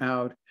figure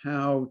out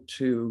how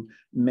to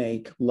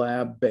make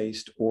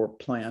lab-based or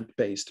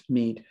plant-based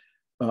meat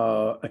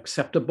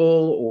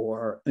acceptable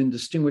or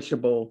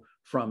indistinguishable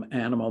from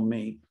animal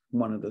meat,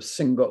 one of the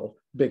single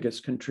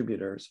biggest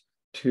contributors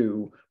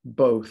to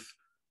both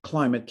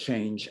climate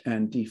change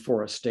and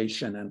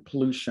deforestation and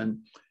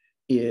pollution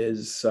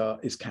is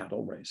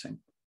cattle raising.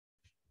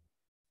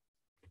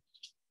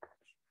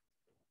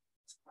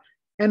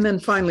 And then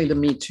finally, the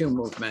Me Too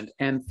movement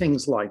and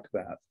things like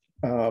that.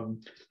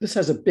 This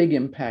has a big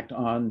impact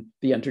on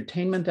the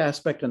entertainment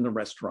aspect and the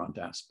restaurant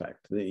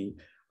aspect. The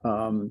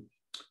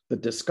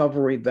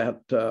discovery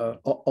that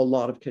a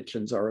lot of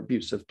kitchens are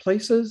abusive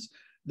places,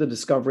 the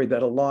discovery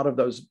that a lot of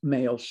those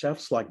male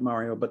chefs like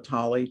Mario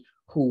Batali,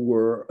 who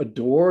were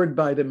adored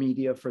by the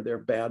media for their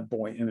bad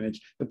boy image,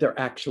 but they're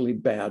actually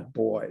bad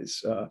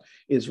boys,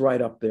 is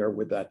right up there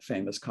with that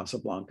famous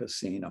Casablanca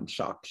scene. I'm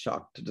shocked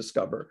to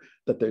discover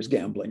that there's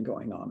gambling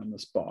going on in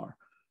this bar.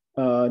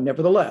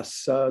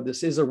 Nevertheless,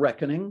 this is a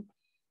reckoning,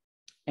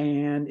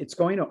 and it's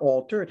going to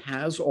alter, it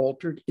has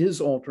altered, is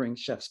altering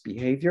chefs'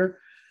 behavior.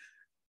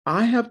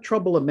 I have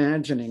trouble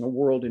imagining a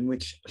world in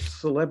which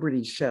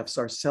celebrity chefs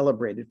are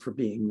celebrated for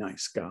being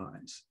nice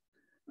guys.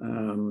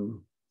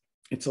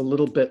 It's a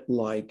little bit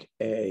like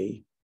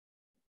a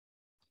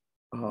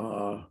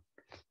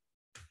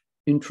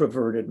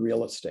introverted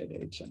real estate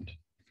agent.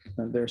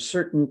 There are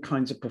certain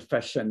kinds of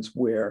professions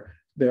where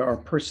there are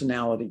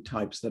personality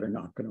types that are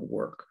not going to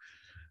work.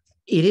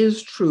 It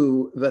is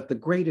true that the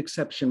great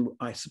exception,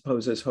 I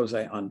suppose, is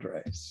Jose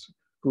Andres,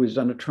 who has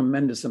done a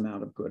tremendous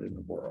amount of good in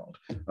the world,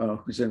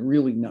 who's a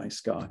really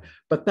nice guy.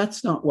 But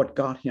that's not what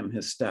got him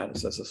his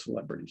status as a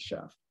celebrity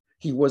chef.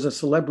 He was a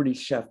celebrity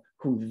chef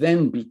who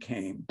then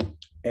became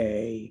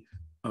a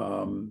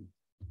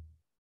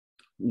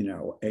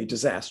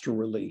disaster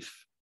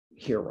relief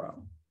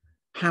hero.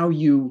 How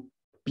you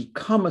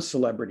become a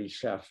celebrity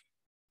chef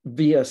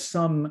via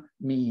some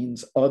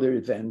means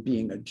other than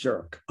being a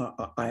jerk,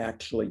 I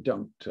actually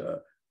don't,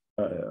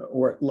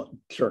 or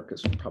jerk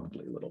is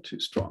probably a little too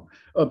strong,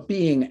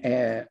 being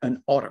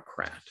an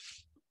autocrat,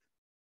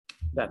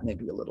 that may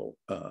be a little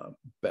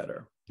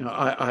better.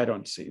 I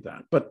don't see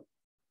that, but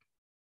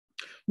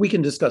we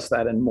can discuss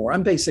that and more.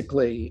 I'm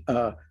basically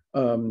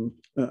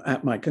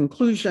at my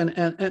conclusion,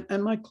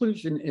 and my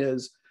conclusion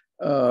is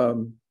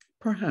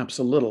perhaps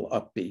a little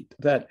upbeat,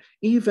 that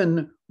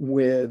even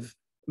with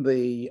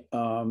the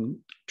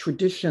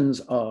traditions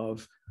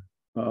of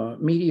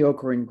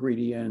mediocre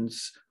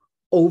ingredients,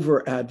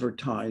 over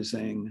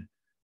advertising,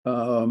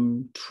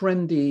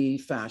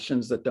 trendy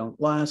fashions that don't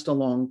last a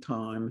long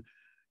time,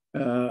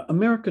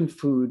 American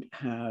food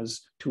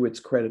has, to its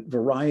credit,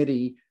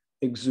 variety,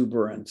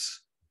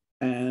 exuberance,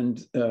 and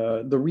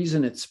the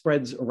reason it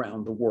spreads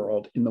around the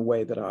world in the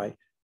way that I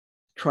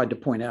tried to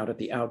point out at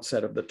the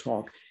outset of the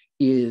talk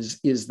is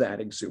that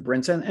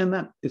exuberance. And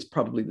that is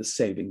probably the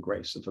saving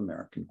grace of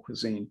American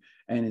cuisine,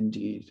 and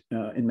indeed,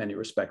 in many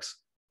respects,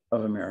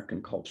 of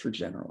American culture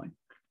generally.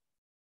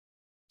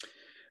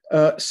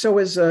 So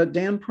as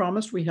Dan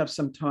promised, we have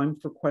some time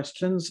for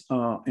questions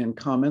and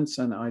comments,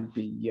 and I'd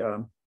be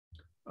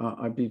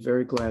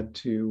very glad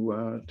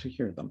to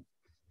hear them.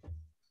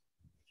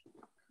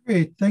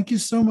 Great, thank you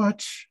so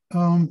much.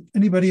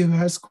 Anybody who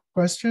has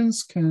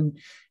questions can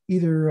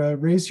either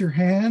raise your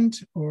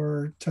hand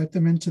or type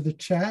them into the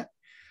chat.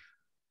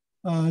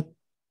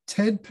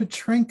 Ted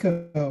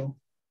Petrenko.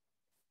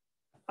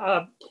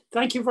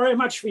 Thank you very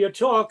much for your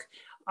talk.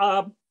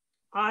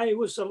 I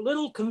was a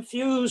little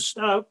confused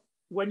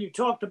when you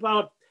talked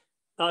about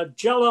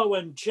Jell-O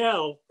and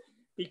gel,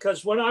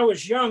 because when I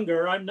was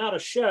younger, I'm not a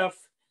chef,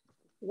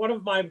 one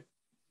of my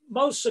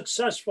most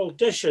successful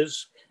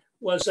dishes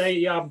was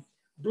a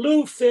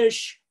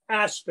bluefish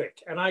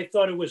aspic, and I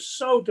thought it was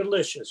so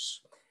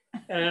delicious.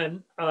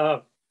 And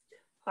I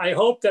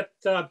hope that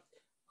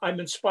I'm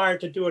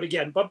inspired to do it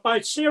again. But my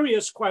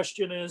serious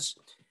question is,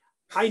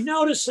 I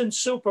notice in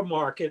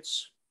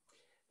supermarkets,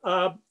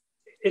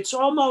 it's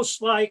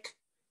almost like,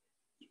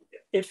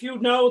 if you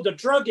know, the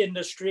drug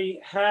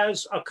industry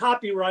has a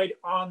copyright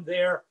on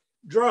their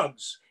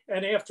drugs.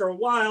 And after a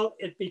while,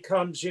 it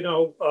becomes,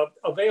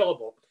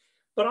 available.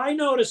 But I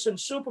notice in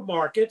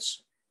supermarkets,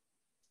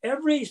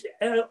 every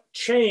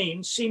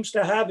chain seems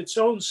to have its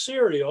own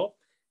cereal,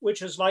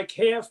 which is like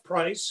half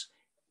price.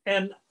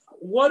 And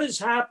what has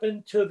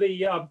happened to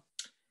the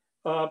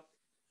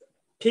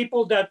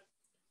people that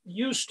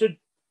used to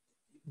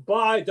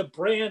buy the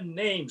brand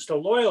names? The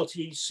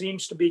loyalty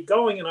seems to be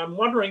going, and I'm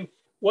wondering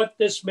what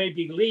this may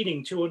be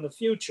leading to in the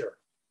future.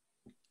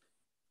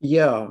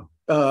 Yeah,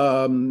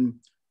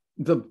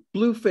 the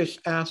bluefish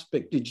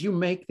aspic, did you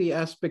make the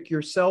aspic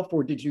yourself,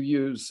 or did you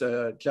use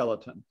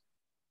gelatin?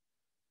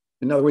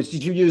 In other words,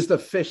 did you use the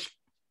fish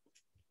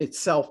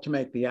itself to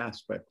make the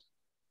aspic?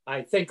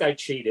 I think I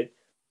cheated.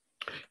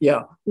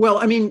 Yeah, well,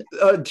 I mean,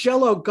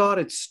 Jell-O got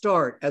its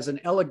start as an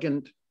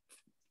elegant,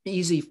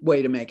 easy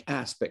way to make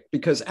aspic,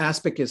 because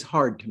aspic is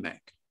hard to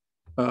make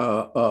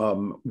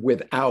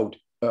without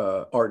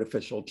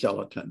artificial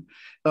gelatin.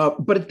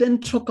 But it then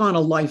took on a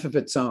life of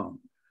its own.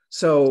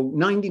 So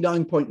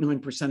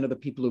 99.9% of the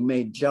people who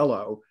made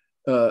Jell-O,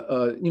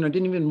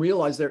 didn't even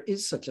realize there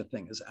is such a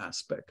thing as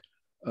aspic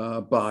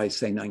by,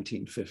 say,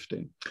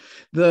 1950.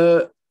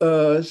 The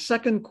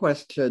second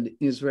question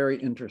is very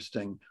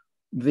interesting.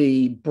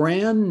 The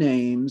brand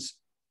names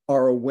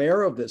are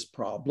aware of this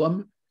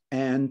problem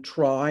and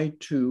try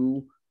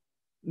to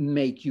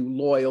make you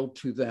loyal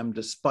to them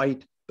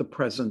despite the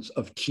presence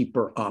of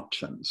cheaper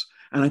options.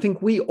 And I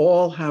think we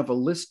all have a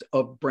list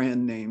of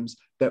brand names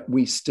that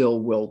we still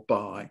will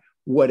buy,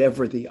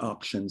 whatever the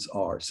options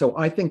are. So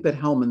I think that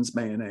Hellmann's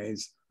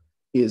mayonnaise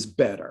is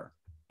better,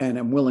 and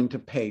I'm willing to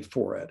pay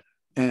for it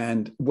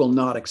and will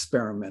not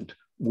experiment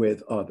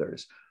with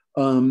others.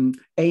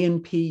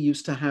 A&P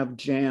used to have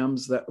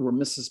jams that were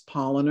Mrs.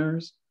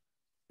 Polliners,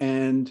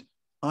 and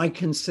I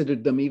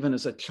considered them, even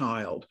as a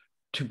child,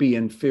 to be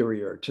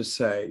inferior to,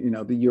 say,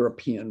 the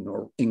European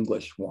or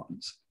English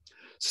ones.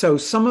 So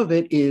some of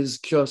it is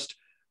just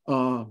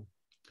the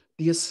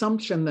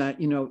assumption that,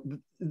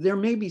 there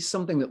may be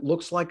something that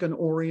looks like an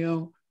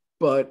Oreo,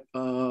 but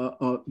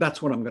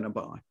that's what I'm going to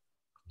buy.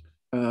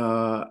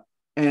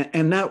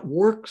 And that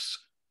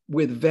works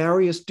with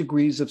various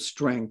degrees of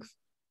strength.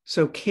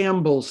 So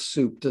Campbell's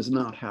soup does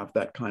not have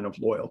that kind of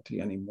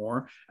loyalty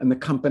anymore, and the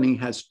company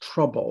has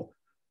trouble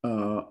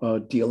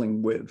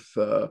dealing with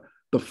the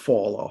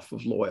fall off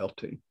of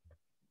loyalty.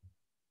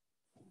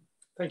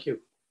 Thank you.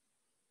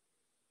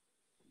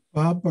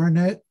 Bob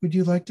Barnett, would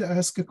you like to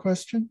ask a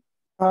question?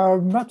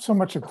 Not so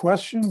much a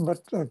question,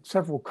 but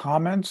several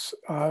comments.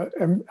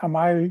 Am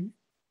I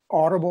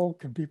audible?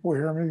 Can people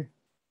hear me?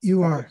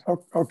 You are.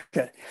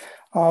 Okay.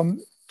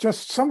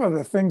 Just some of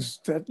the things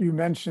that you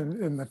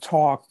mentioned in the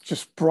talk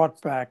just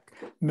brought back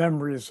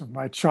memories of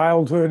my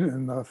childhood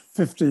in the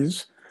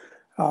 50s.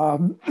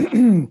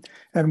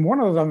 And one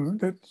of them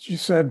that you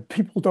said,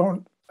 people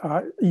don't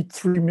eat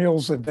 3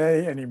 meals a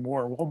day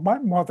anymore. Well, my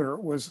mother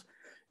was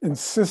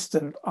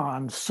insistent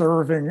on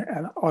serving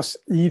and us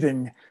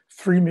eating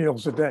 3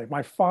 meals a day.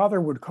 My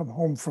father would come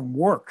home from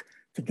work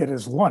to get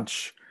his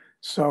lunch.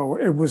 So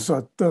it was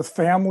the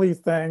family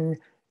thing.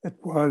 It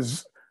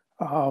was,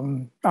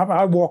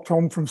 I walked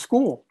home from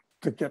school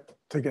to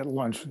get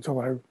lunch until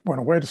I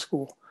went away to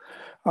school.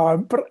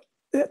 But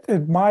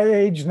at my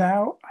age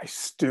now, I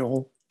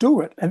still do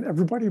it. And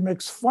everybody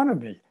makes fun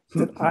of me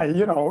that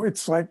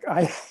it's like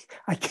I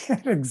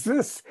can't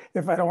exist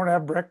if I don't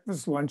have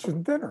breakfast, lunch,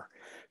 and dinner.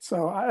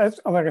 So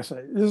like I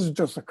say, this is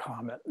just a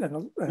comment.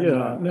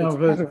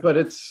 But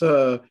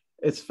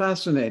it's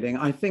fascinating.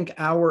 I think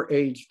our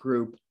age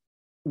group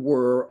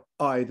were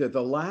either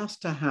the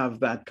last to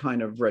have that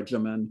kind of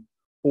regimen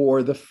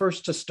or the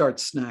first to start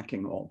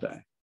snacking all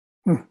day.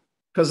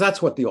 Because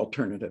that's what the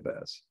alternative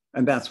is.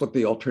 And that's what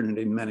the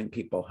alternative many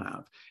people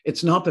have.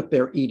 It's not that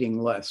they're eating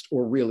less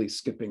or really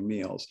skipping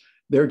meals.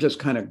 They're just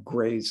kind of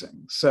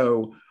grazing.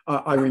 So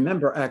I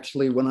remember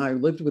actually when I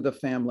lived with a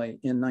family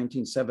in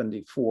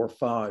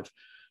 1974-5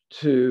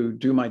 to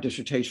do my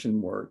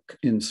dissertation work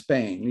in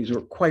Spain. These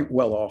were quite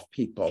well-off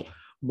people,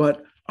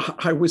 but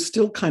I was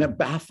still kind of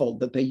baffled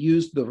that they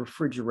used the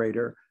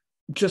refrigerator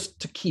just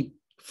to keep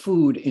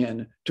food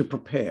in to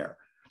prepare.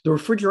 The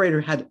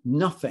refrigerator had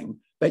nothing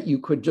that you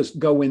could just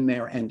go in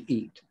there and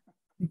eat.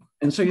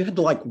 And so you had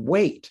to like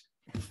wait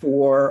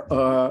for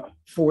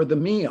the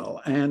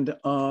meal. And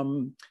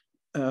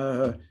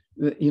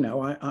you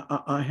know,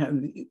 I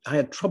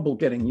had trouble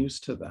getting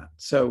used to that.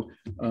 So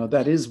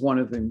that is one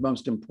of the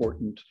most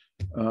important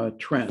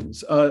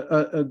trends.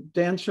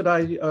 Dan, should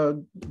I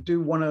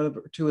do one of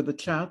two of the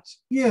chats?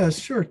 Yeah,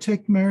 sure.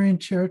 Take Marion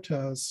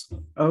Chertows.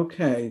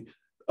 Okay.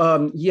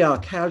 Yeah,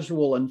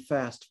 casual and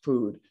fast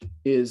food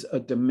is a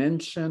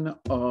dimension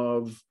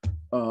of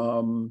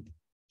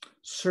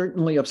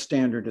certainly of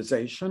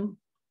standardization.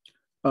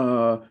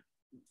 The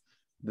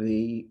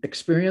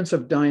experience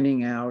of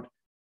dining out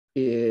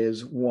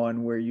is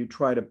one where you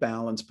try to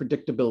balance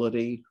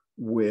predictability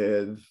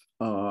with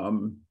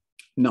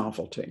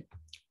novelty.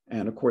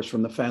 And of course,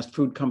 from the fast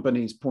food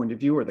company's point of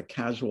view, or the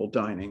casual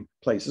dining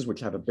places,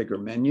 which have a bigger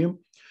menu,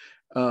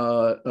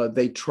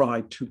 they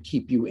try to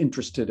keep you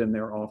interested in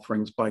their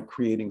offerings by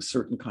creating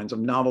certain kinds of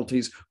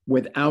novelties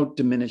without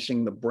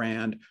diminishing the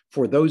brand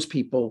for those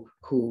people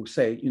who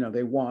say, you know,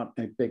 they want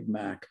a Big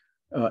Mac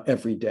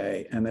every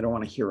day and they don't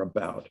want to hear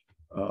about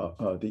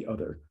the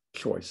other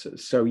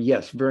choices. So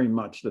yes, very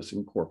much this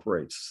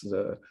incorporates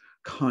the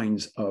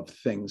kinds of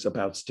things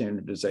about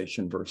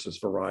standardization versus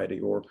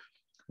variety, or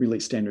really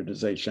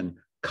standardization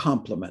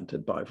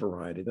complemented by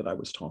variety that I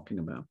was talking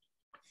about.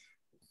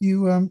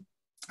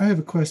 I have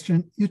a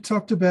question. You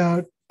talked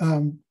about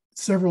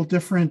several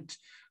different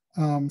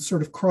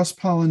sort of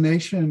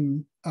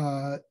cross-pollination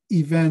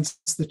events,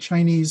 the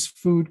Chinese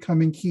food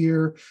coming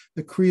here,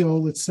 the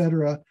Creole, et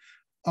cetera.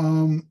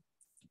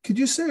 Could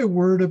you say a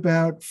word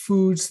about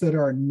foods that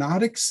are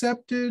not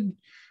accepted?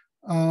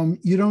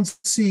 You don't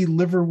see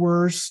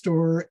liverwurst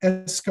or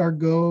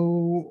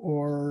escargot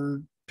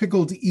or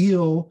pickled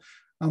eel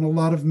on a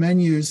lot of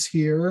menus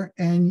here.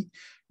 And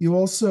you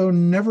also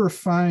never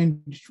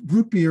find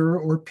root beer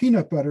or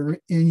peanut butter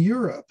in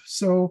Europe.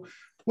 So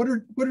what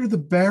are the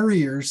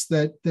barriers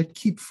that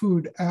keep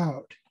food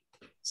out?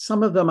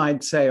 Some of them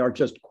I'd say are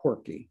just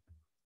quirky.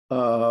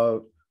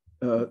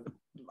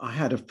 I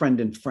had a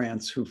friend in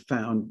France who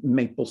found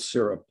maple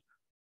syrup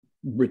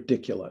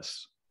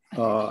ridiculous.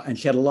 And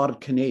she had a lot of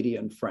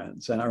Canadian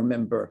friends. And I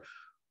remember,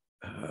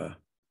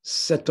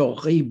 cet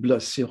horrible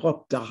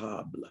sirop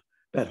d'érable,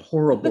 that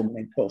horrible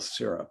maple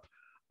syrup.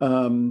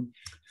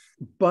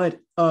 But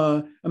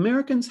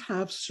Americans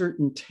have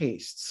certain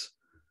tastes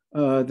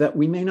that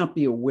we may not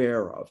be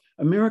aware of.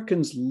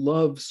 Americans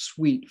love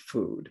sweet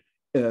food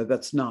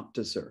that's not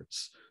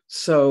desserts.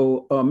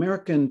 So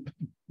American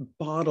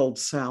bottled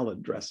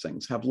salad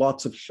dressings have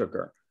lots of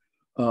sugar.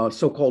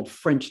 So-called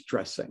French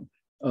dressing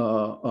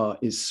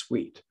is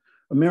sweet.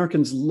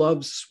 Americans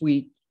love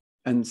sweet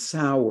and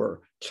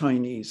sour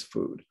Chinese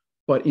food,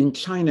 but in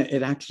China,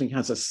 it actually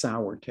has a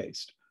sour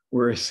taste,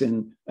 whereas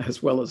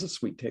as well as a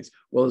sweet taste,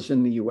 whereas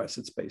in the US,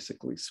 it's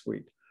basically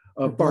sweet.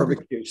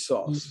 Barbecue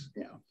sauce,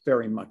 yeah,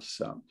 very much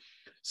so.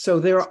 So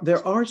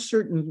there are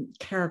certain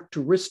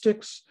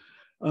characteristics.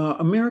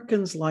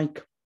 Americans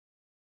like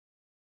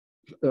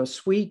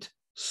sweet,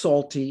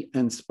 salty,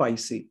 and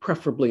spicy,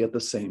 preferably at the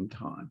same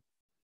time.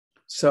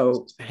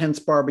 So hence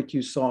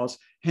barbecue sauce,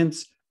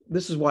 hence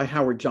this is why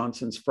Howard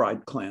Johnson's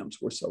fried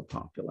clams were so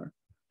popular,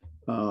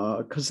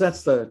 because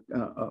that's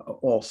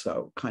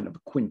also kind of a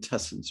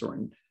quintessence or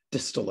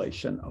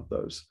distillation of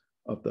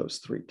those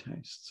three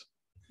tastes.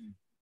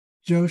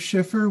 Joe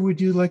Schiffer,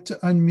 would you like to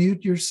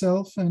unmute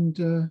yourself and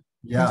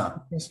ask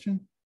a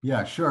question?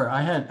 Yeah, sure.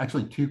 I had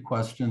actually two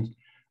questions.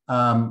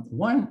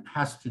 One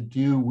has to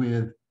do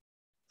with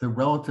the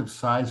relative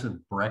size of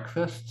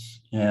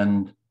breakfasts,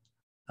 and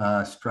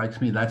strikes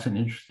me that's an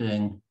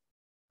interesting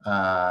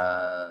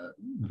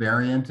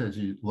variant as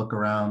you look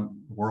around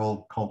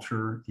world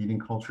culture, eating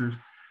cultures.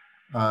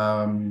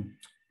 And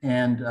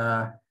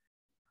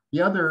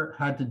the other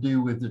had to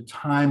do with the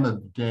time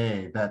of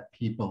day that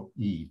people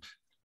eat.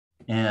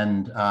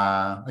 And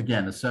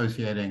again,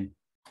 associating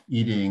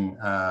eating,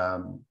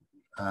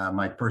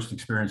 my first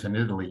experience in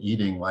Italy,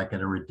 eating like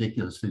at a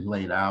ridiculously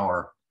late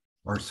hour,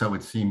 or so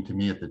it seemed to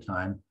me at the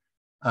time.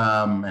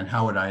 And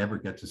how would I ever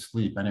get to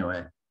sleep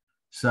anyway?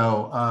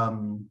 So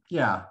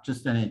yeah,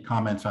 just any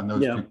comments on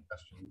those two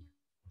questions?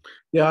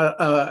 Yeah,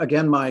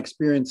 again, my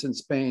experience in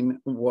Spain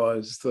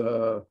was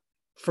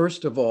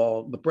first of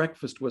all, the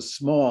breakfast was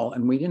small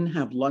and we didn't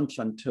have lunch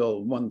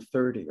until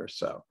 1:30 or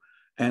so.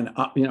 And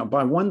you know,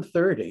 by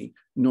 1:30,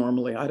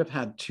 normally I'd have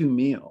had 2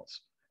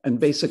 meals. And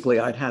basically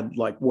I'd had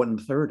like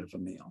 1/3 of a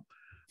meal.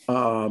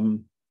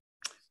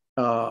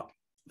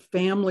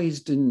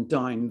 families didn't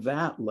dine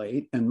that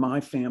late, and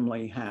my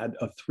family had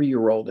a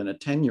 3-year-old and a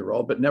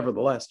 10-year-old, but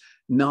nevertheless,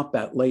 not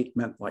that late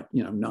meant like,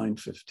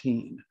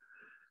 9:15.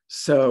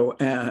 So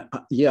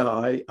yeah,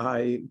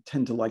 I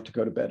tend to like to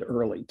go to bed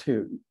early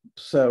too.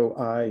 So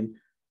I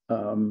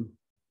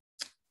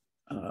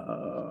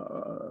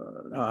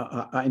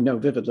know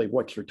vividly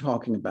what you're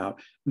talking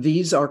about.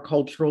 These are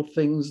cultural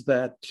things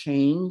that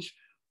change,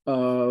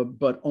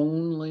 but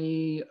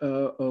only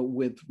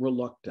with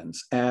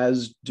reluctance,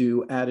 as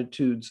do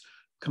attitudes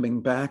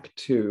coming back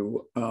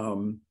to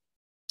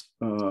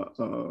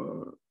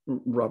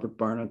Robert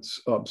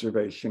Barnett's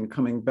observation,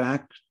 coming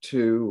back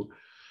to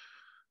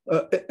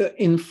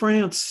in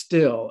France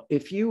still,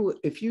 if you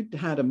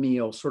had a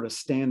meal sort of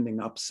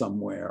standing up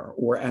somewhere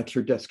or at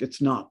your desk,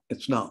 it's not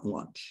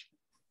lunch.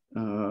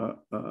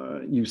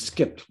 You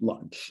skipped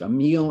lunch. A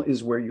meal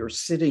is where you're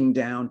sitting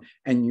down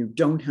and you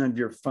don't have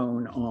your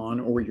phone on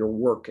or your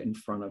work in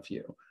front of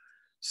you.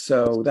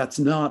 So that's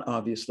not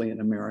obviously an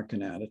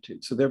American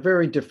attitude. So they're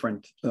very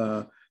different.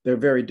 They're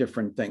very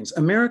different things.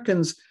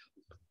 Americans,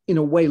 in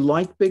a way,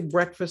 like big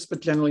breakfasts,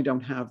 but generally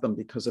don't have them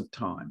because of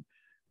time.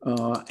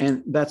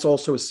 And that's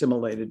also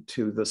assimilated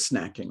to the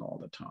snacking all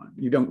the time.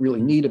 You don't really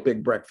need a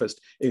big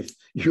breakfast if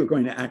you're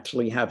going to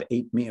actually have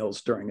 8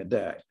 meals during a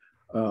day.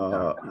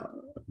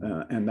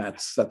 And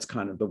that's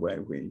kind of the way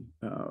we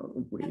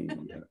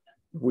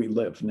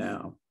live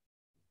now.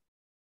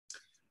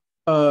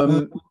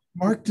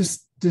 Mark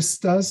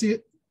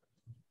Distasio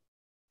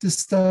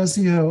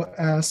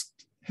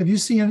asked, have you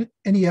seen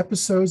any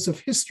episodes of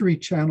History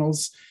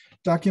Channel's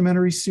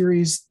documentary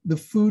series, The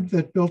Food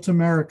That Built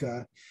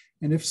America?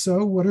 And if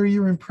so, what are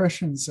your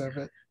impressions of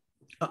it?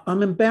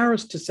 I'm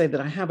embarrassed to say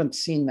that I haven't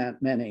seen that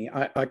many.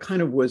 I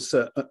kind of was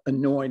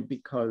annoyed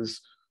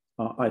because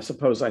I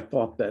suppose I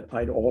thought that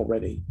I'd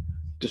already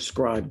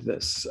described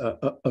this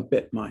a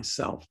bit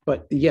myself.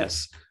 But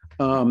yes,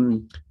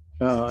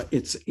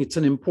 it's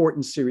an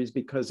important series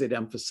because it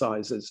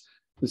emphasizes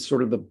the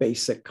sort of the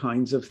basic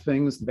kinds of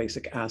things, the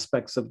basic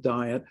aspects of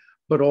diet,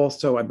 but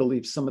also I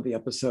believe some of the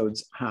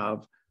episodes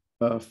have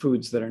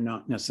foods that are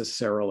not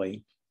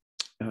necessarily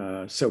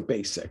so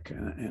basic.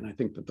 And I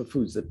think that the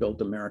foods that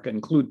built America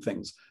include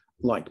things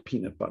like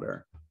peanut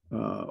butter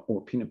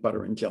or peanut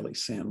butter and jelly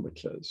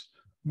sandwiches,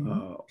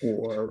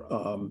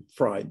 or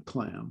fried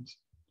clams.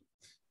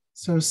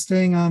 So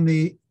staying on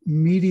the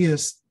media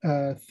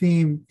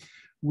theme,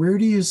 where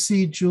do you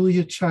see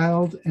Julia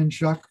Child and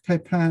Jacques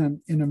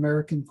Pepin in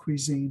American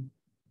cuisine?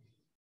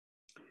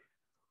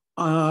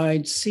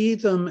 I'd see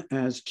them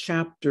as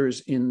chapters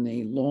in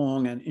the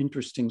long and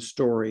interesting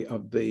story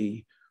of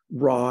the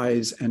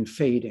rise and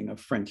fading of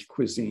French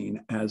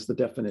cuisine as the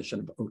definition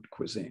of haute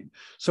cuisine.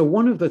 So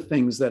one of the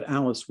things that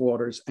Alice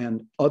Waters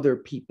and other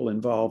people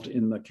involved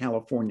in the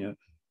California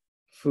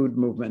food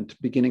movement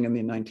beginning in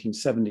the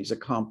 1970s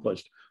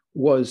accomplished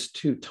was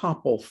to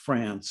topple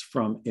France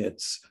from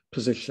its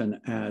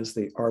position as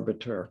the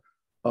arbiter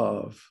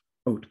of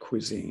haute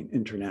cuisine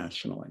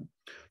internationally.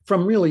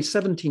 From really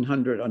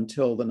 1700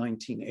 until the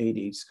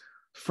 1980s,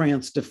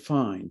 France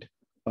defined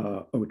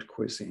haute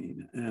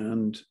cuisine,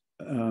 and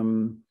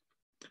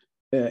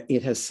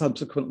it has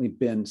subsequently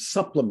been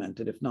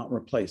supplemented, if not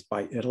replaced,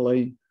 by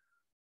Italy,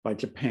 by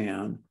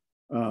Japan,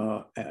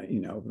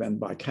 then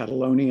by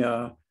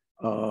Catalonia,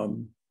 the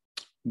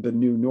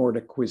new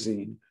Nordic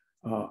cuisine,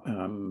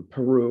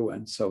 Peru,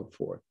 and so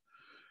forth.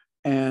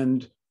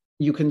 And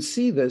you can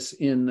see this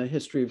in the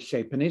history of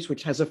Chez Panisse,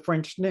 which has a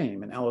French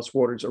name. And Alice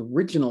Waters'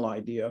 original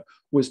idea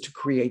was to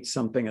create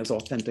something as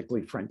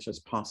authentically French as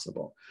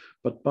possible.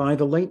 But by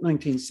the late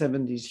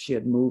 1970s, she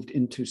had moved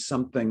into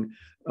something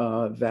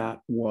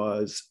that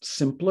was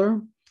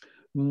simpler,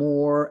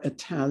 more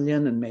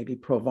Italian and maybe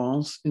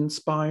Provence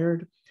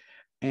inspired,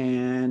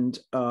 and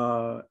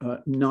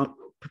not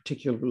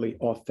particularly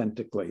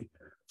authentically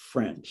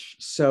French.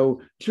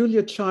 So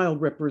Julia Child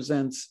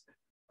represents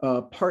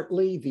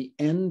partly the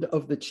end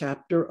of the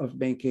chapter of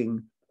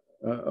making,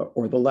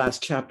 or the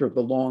last chapter of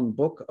the long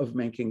book of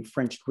making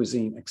French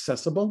cuisine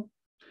accessible.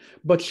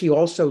 But she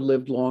also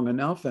lived long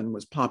enough and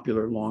was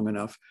popular long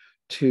enough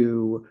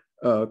to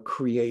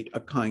create a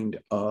kind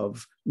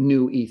of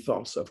new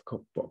ethos of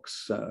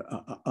cookbooks.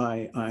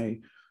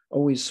 I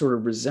always sort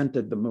of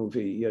resented the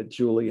movie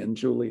Julie and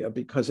Julia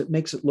because it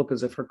makes it look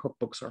as if her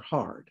cookbooks are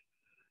hard.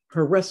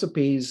 Her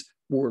recipes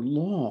were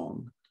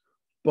long,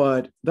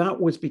 but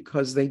that was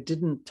because they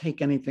didn't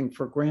take anything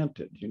for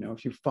granted. You know,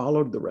 if you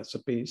followed the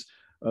recipes,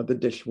 the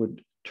dish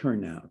would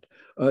turn out.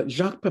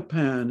 Jacques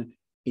Pepin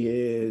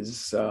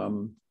is,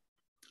 a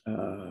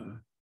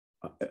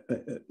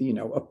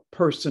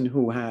person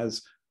who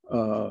has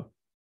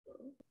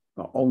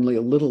only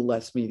a little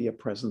less media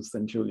presence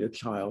than Julia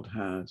Child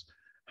has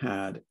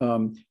had.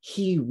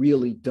 He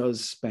really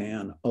does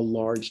span a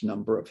large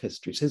number of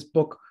histories. His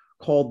book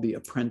called The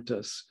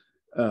Apprentice,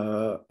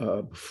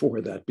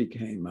 before that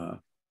became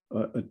a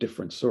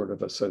different sort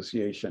of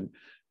association.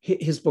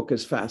 His book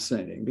is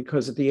fascinating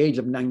because at the age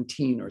of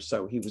 19 or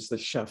so, he was the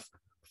chef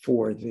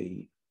for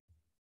the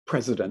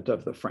president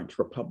of the French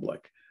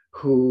Republic,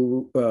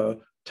 who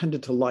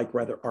tended to like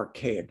rather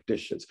archaic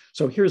dishes.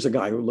 So here's a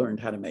guy who learned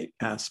how to make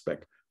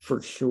aspic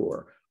for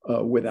sure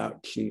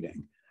without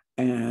cheating.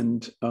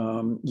 And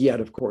yet,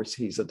 of course,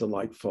 he's a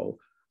delightful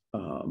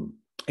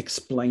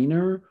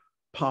explainer,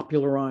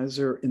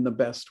 popularizer in the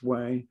best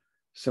way.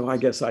 So I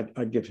guess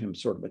I'd give him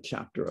sort of a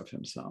chapter of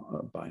himself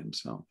by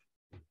himself.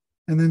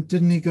 And then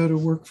didn't he go to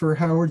work for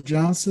Howard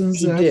Johnson's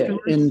He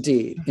afterwards?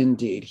 did,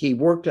 indeed. He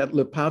worked at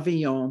Le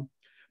Pavillon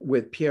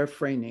with Pierre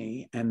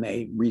Frény, and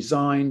they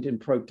resigned in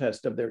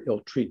protest of their ill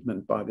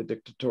treatment by the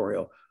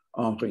dictatorial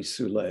Henri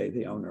Soulet,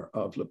 the owner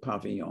of Le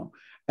Pavillon.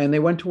 And they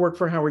went to work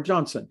for Howard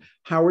Johnson.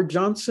 Howard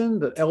Johnson,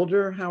 the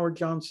elder Howard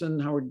Johnson,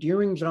 Howard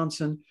Deering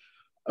Johnson,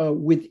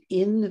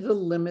 within the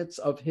limits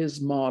of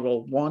his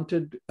model,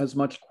 wanted as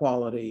much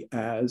quality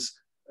as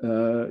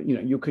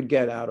you could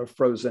get out of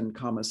frozen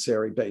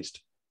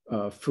commissary-based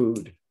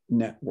food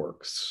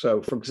networks.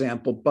 So, for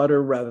example,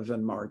 butter rather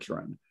than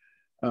margarine.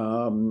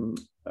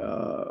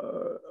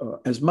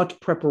 As much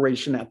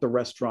preparation at the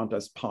restaurant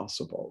as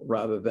possible,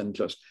 rather than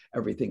just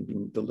everything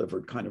being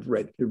delivered kind of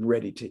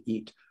ready to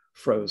eat,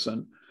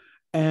 frozen.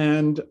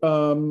 And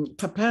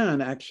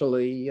Papin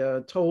actually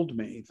told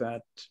me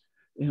that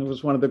it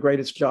was one of the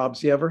greatest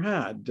jobs he ever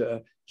had.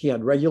 He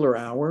had regular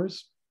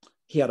hours,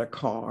 he had a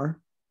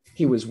car,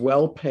 he was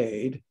well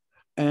paid,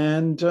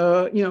 and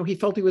he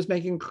felt he was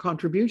making a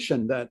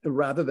contribution that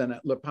rather than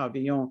at Le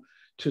Pavillon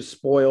to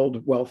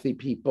spoiled wealthy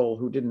people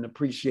who didn't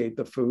appreciate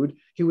the food,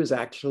 he was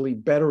actually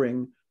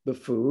bettering the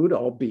food,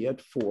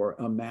 albeit for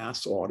a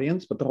mass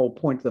audience. But the whole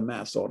point of the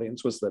mass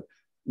audience was that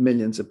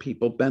millions of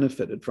people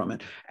benefited from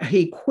it.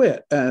 He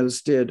quit,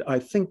 as did, I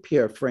think,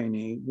 Pierre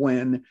Frény,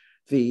 when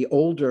the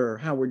older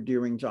Howard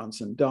Deering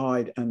Johnson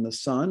died and the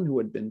son, who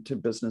had been to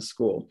business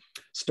school,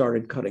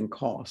 started cutting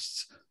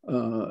costs,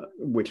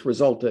 which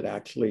resulted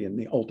actually in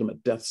the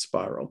ultimate death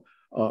spiral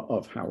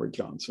of Howard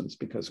Johnson's,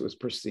 because it was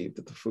perceived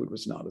that the food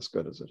was not as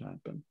good as it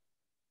had been.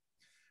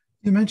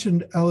 You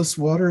mentioned Ellis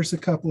Waters a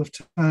couple of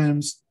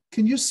times.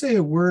 Can you say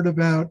a word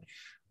about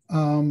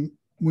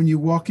when you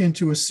walk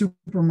into a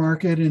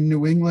supermarket in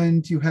New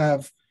England, you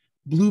have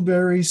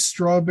blueberries,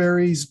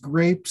 strawberries,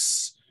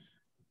 grapes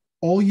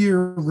all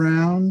year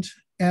round,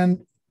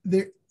 and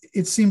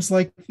it seems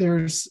like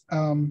there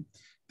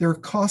are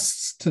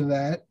costs to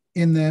that,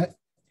 in that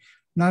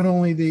not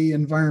only the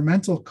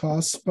environmental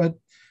costs, but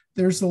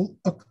there's a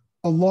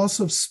loss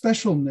of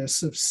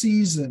specialness of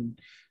season.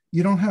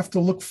 You don't have to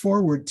look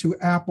forward to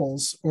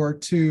apples or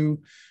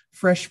to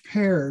fresh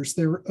pears.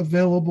 They're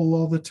available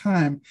all the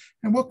time.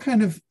 And what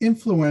kind of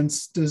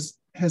influence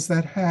has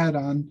that had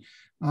on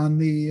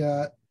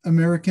the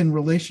American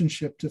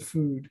relationship to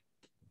food?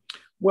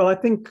 Well, I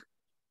think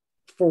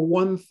for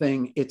one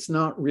thing, it's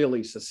not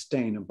really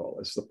sustainable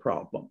is the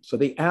problem. So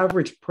the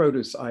average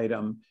produce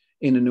item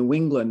in a New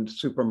England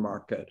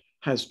supermarket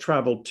has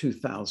traveled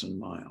 2,000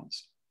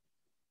 miles,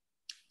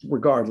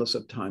 regardless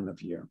of time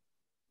of year.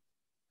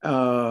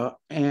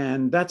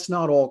 And that's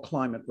not all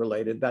climate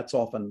related. That's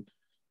often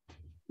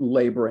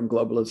labor and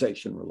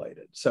globalization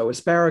related. So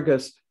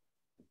asparagus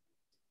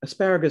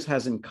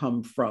hasn't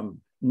come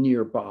from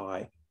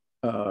nearby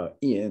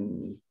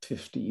in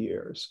 50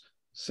 years.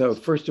 So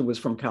first it was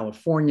from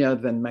California,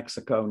 then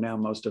Mexico, now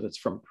most of it's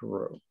from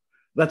Peru.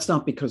 That's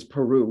not because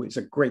Peru is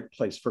a great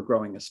place for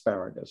growing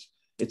asparagus.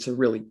 It's a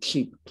really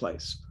cheap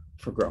place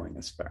for growing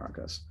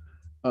asparagus.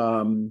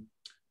 So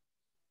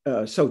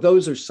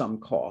those are some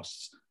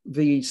costs.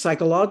 The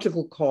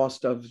psychological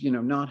cost of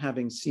not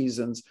having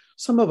seasons,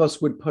 some of us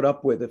would put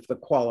up with if the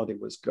quality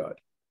was good.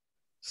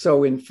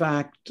 So in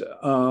fact,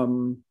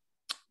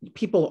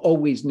 people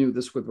always knew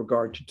this with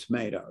regard to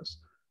tomatoes.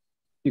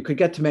 You could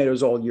get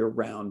tomatoes all year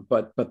round,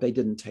 but they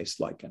didn't taste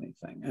like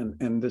anything.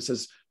 And this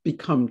has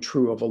become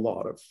true of a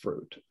lot of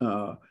fruit.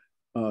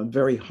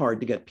 Very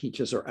hard to get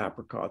peaches or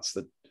apricots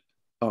that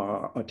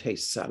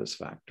taste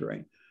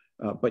satisfactory.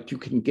 But you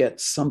can get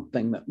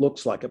something that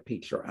looks like a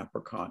peach or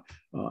apricot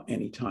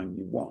anytime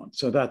you want.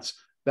 So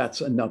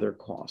that's another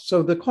cost.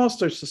 So the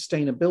costs are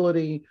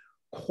sustainability,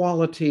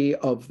 quality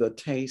of the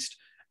taste,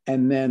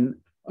 and then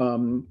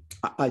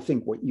I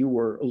think what you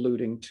were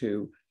alluding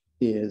to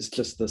is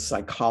just the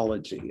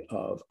psychology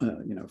of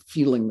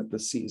feeling that the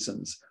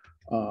seasons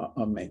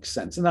make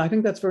sense. And I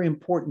think that's very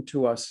important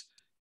to us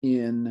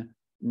in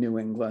New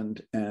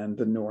England and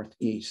the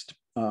Northeast,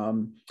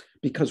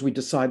 because we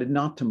decided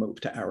not to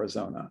move to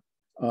Arizona,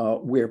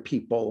 where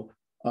people,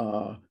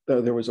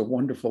 there was a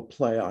wonderful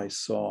play I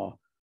saw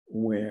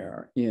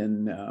where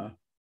in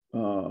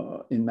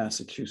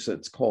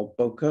Massachusetts called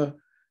Boca,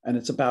 and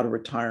it's about a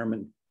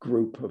retirement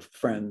group of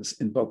friends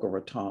in Boca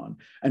Raton.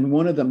 And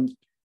one of them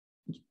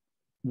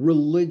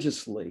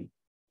religiously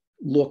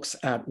looks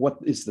at what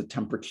is the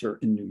temperature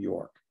in New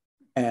York.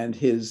 And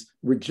his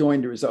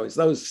rejoinder is always,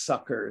 those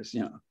suckers,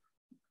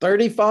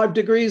 35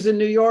 degrees in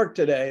New York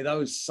today,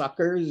 those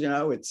suckers,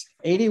 it's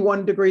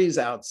 81 degrees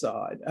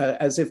outside,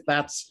 as if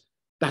that's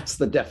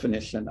the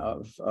definition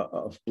of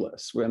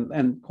bliss.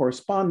 And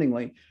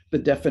correspondingly, the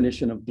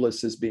definition of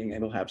bliss is being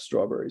able to have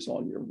strawberries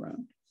all year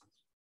round.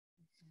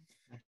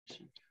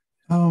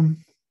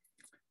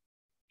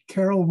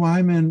 Carol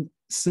Wyman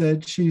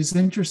said she's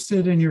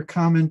interested in your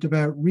comment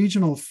about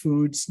regional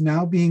foods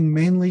now being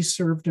mainly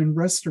served in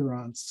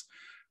restaurants.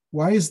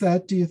 Why is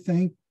that, do you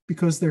think?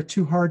 Because they're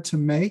too hard to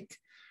make,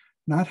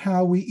 not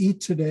how we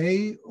eat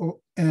today,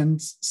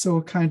 and so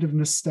a kind of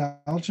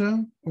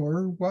nostalgia,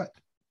 or what?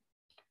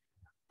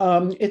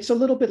 It's a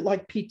little bit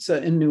like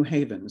pizza in New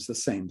Haven, is the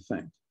same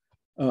thing.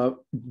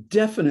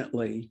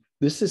 Definitely,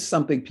 this is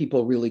something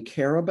people really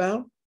care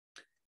about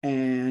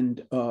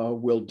and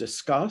will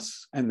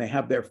discuss, and they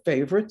have their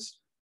favorites.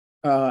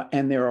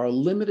 And there are a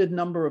limited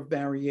number of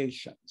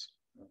variations,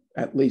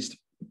 at least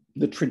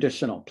the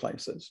traditional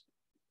places.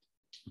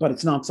 But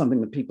it's not something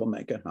that people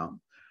make at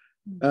home.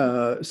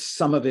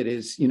 Some of it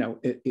is,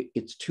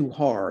 it's too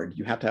hard.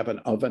 You have to have an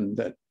oven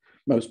that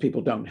most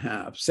people don't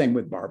have. Same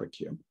with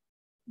barbecue.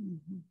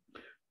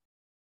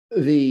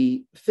 Mm-hmm.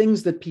 The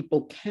things that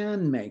people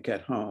can make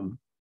at home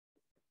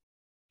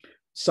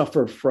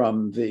suffer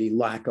from the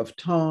lack of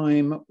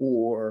time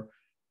or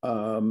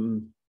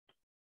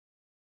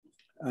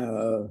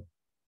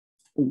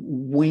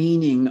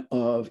waning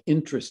of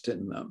interest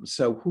in them.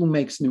 So who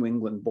makes New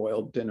England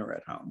boiled dinner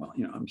at home? Well,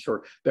 I'm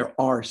sure there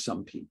are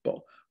some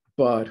people,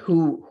 but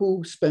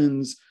who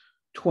spends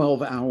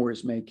 12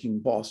 hours making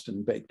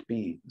Boston baked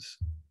beans?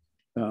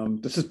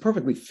 This is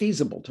perfectly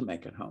feasible to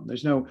make at home.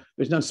 There's no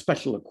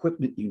special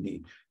equipment you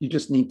need. You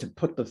just need to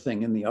put the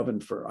thing in the oven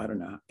for,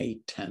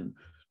 8, 10,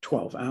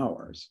 12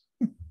 hours.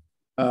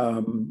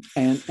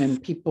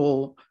 And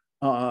people,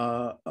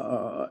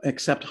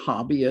 except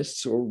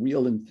hobbyists or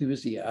real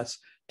enthusiasts,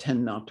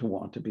 tend not to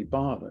want to be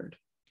bothered.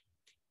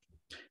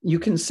 You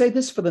can say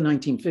this for the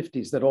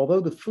 1950s, that although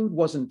the food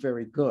wasn't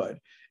very good,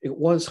 it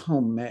was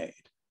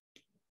homemade.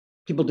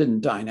 People didn't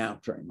dine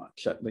out very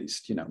much, at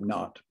least,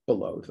 not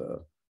below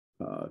the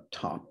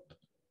top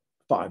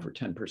 5 or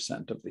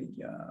 10% of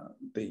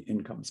the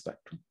income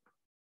spectrum.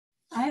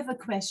 I have a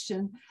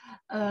question.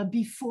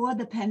 Before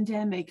the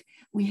pandemic,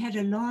 we had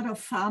a lot of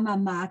farmer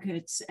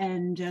markets,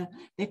 and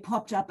they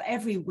popped up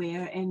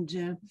everywhere,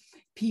 and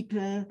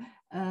people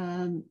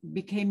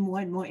became more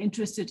and more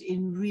interested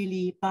in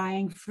really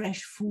buying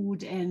fresh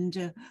food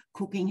and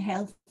cooking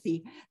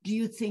healthy. Do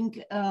you think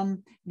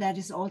that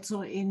is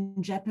also in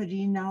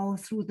jeopardy now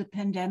through the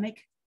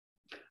pandemic?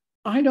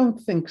 I don't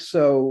think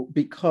so,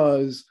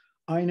 because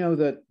I know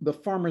that the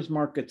farmers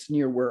markets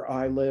near where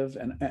I live,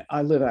 and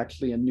I live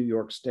actually in New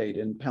York State,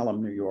 in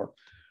Pelham, New York,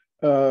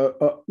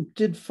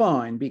 did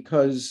fine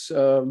because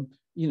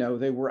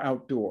they were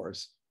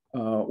outdoors,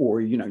 or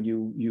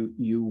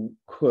you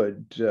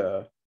could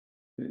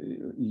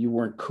you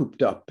weren't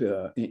cooped up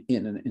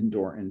in an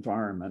indoor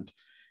environment.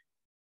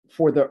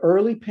 For the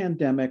early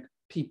pandemic,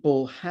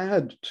 people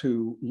had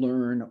to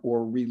learn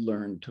or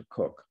relearn to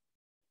cook,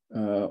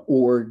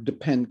 or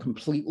depend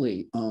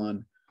completely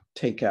on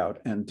takeout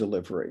and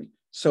delivery.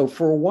 So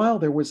for a while,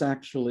 there was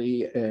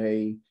actually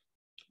a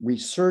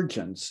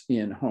resurgence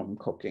in home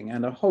cooking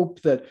and a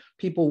hope that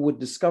people would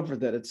discover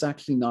that it's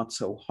actually not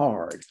so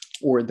hard,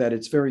 or that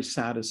it's very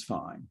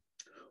satisfying,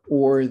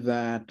 or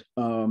that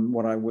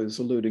what I was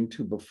alluding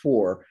to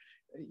before,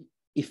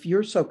 if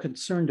you're so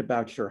concerned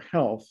about your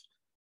health,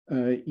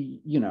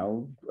 you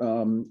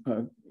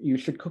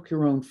should cook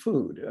your own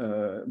food,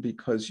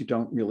 because you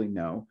don't really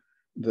know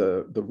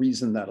the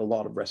reason that a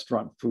lot of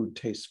restaurant food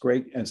tastes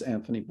great, as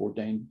Anthony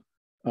Bourdain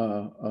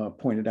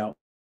pointed out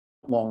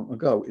long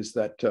ago, is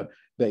that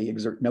they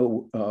exert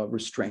no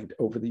restraint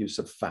over the use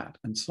of fat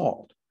and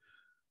salt.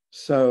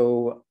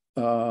 So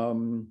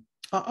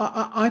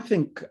I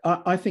think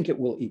it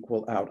will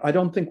equal out. I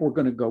don't think we're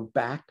going to go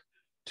back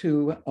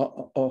to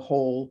a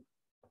whole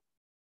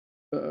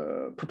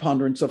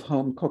preponderance of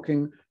home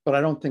cooking, but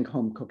I don't think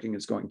home cooking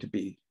is going to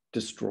be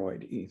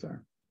destroyed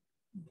either.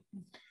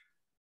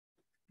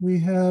 We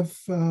have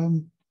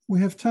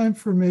time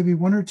for maybe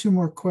 1 or 2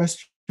 more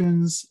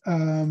questions.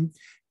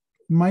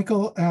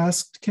 Michael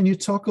asked, can you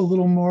talk a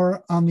little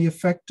more on the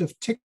effect of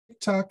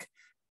TikTok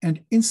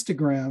and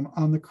Instagram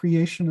on the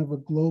creation of a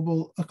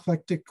global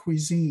eclectic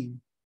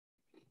cuisine?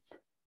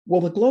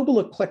 Well, the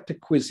global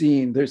eclectic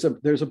cuisine, there's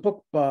a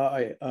book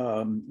by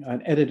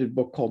an edited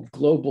book called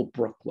Global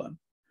Brooklyn.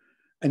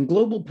 And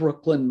Global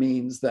Brooklyn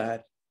means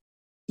that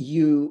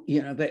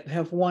they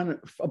have one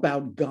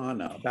about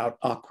Ghana, about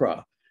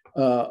Accra,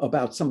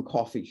 about some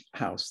coffee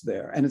house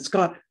there. And it's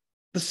got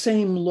the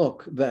same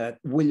look that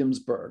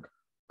Williamsburg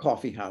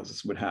coffee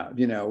houses would have,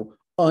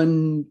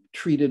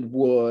 untreated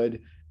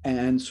wood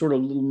and sort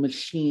of little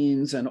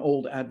machines and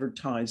old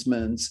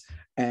advertisements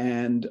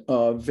and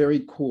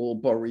very cool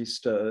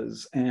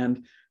baristas.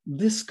 And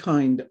this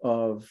kind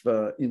of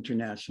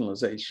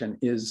internationalization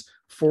is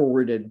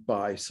forwarded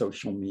by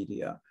social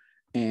media.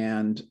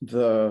 And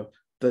the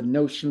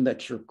notion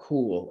that you're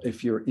cool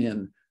if you're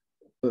in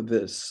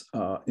this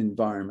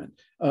environment.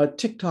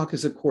 TikTok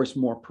is, of course,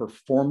 more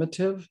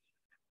performative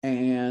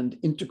and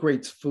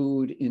integrates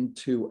food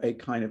into a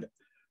kind of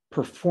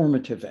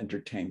performative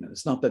entertainment.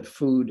 It's not that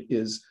food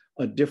is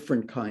a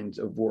different kind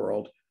of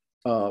world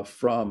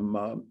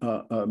from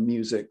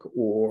music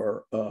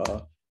or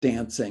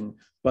dancing,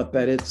 but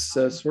that it's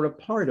sort of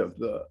part of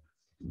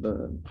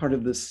part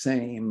of the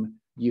same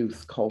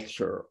youth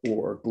culture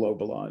or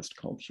globalized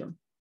culture.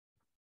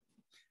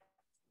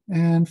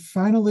 And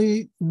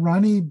finally,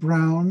 Ronnie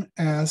Brown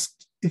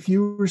asked, if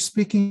you were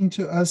speaking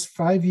to us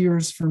 5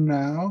 years from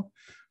now,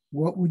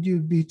 what would you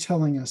be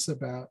telling us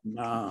about?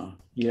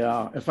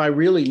 Yeah, if I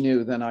really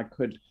knew, then I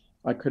could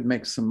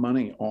make some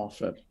money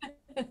off it.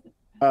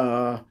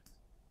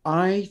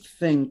 I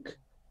think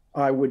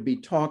I would be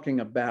talking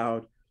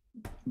about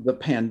the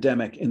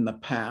pandemic in the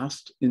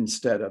past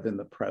instead of in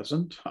the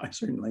present. I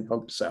certainly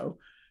hope so.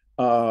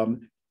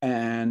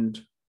 And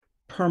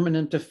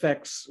permanent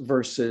effects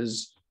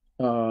versus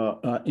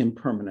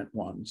impermanent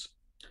ones.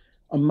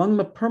 Among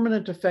the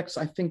permanent effects,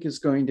 I think, is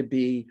going to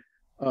be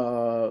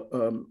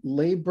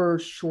labor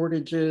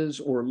shortages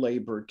or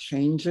labor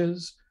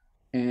changes.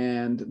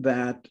 And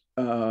that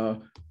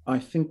I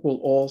think will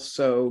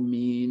also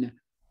mean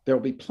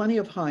there'll be plenty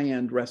of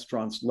high-end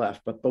restaurants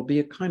left, but there'll be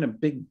a kind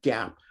of big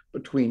gap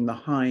between the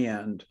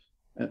high-end,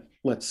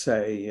 let's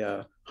say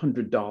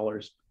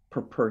 $100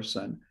 per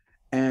person,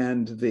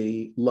 and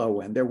the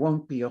low end. There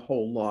won't be a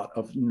whole lot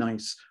of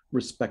nice,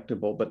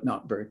 respectable, but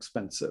not very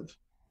expensive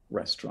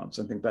restaurants.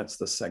 I think that's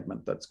the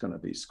segment that's going to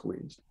be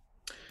squeezed.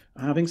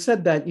 Having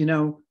said that,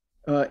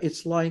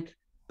 it's like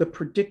the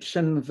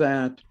prediction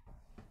that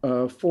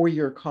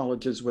four-year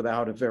colleges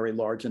without a very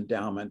large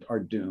endowment are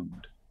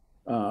doomed.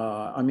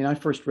 I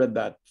first read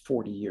that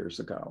 40 years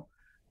ago,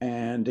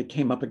 and it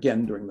came up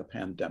again during the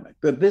pandemic.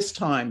 But this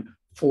time,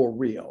 for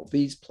real,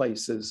 these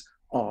places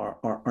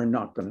are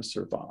not going to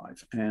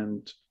survive.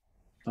 And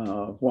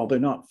while they're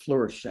not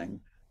flourishing,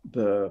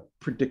 the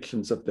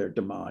predictions of their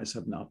demise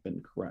have not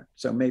been correct.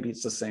 So maybe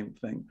it's the same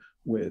thing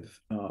with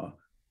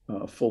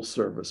full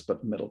service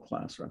but middle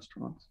class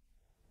restaurants.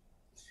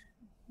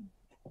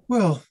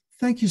 Well,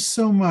 thank you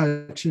so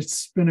much.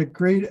 It's been a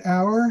great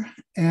hour,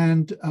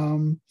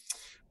 and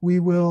we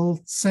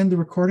will send the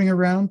recording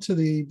around to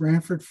the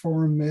Branford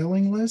Forum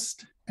mailing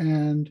list,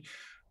 and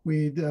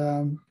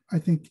I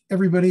think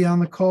everybody on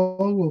the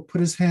call will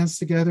put his hands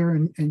together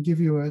and give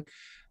you a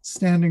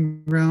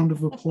standing round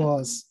of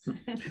applause. Well,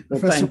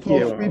 Professor thank Paul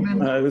you.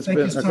 Freeman, It's been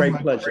a great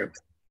pleasure.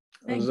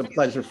 It was a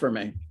pleasure for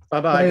me.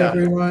 Bye-bye, Bye, guys.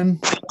 everyone.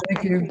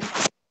 Thank you.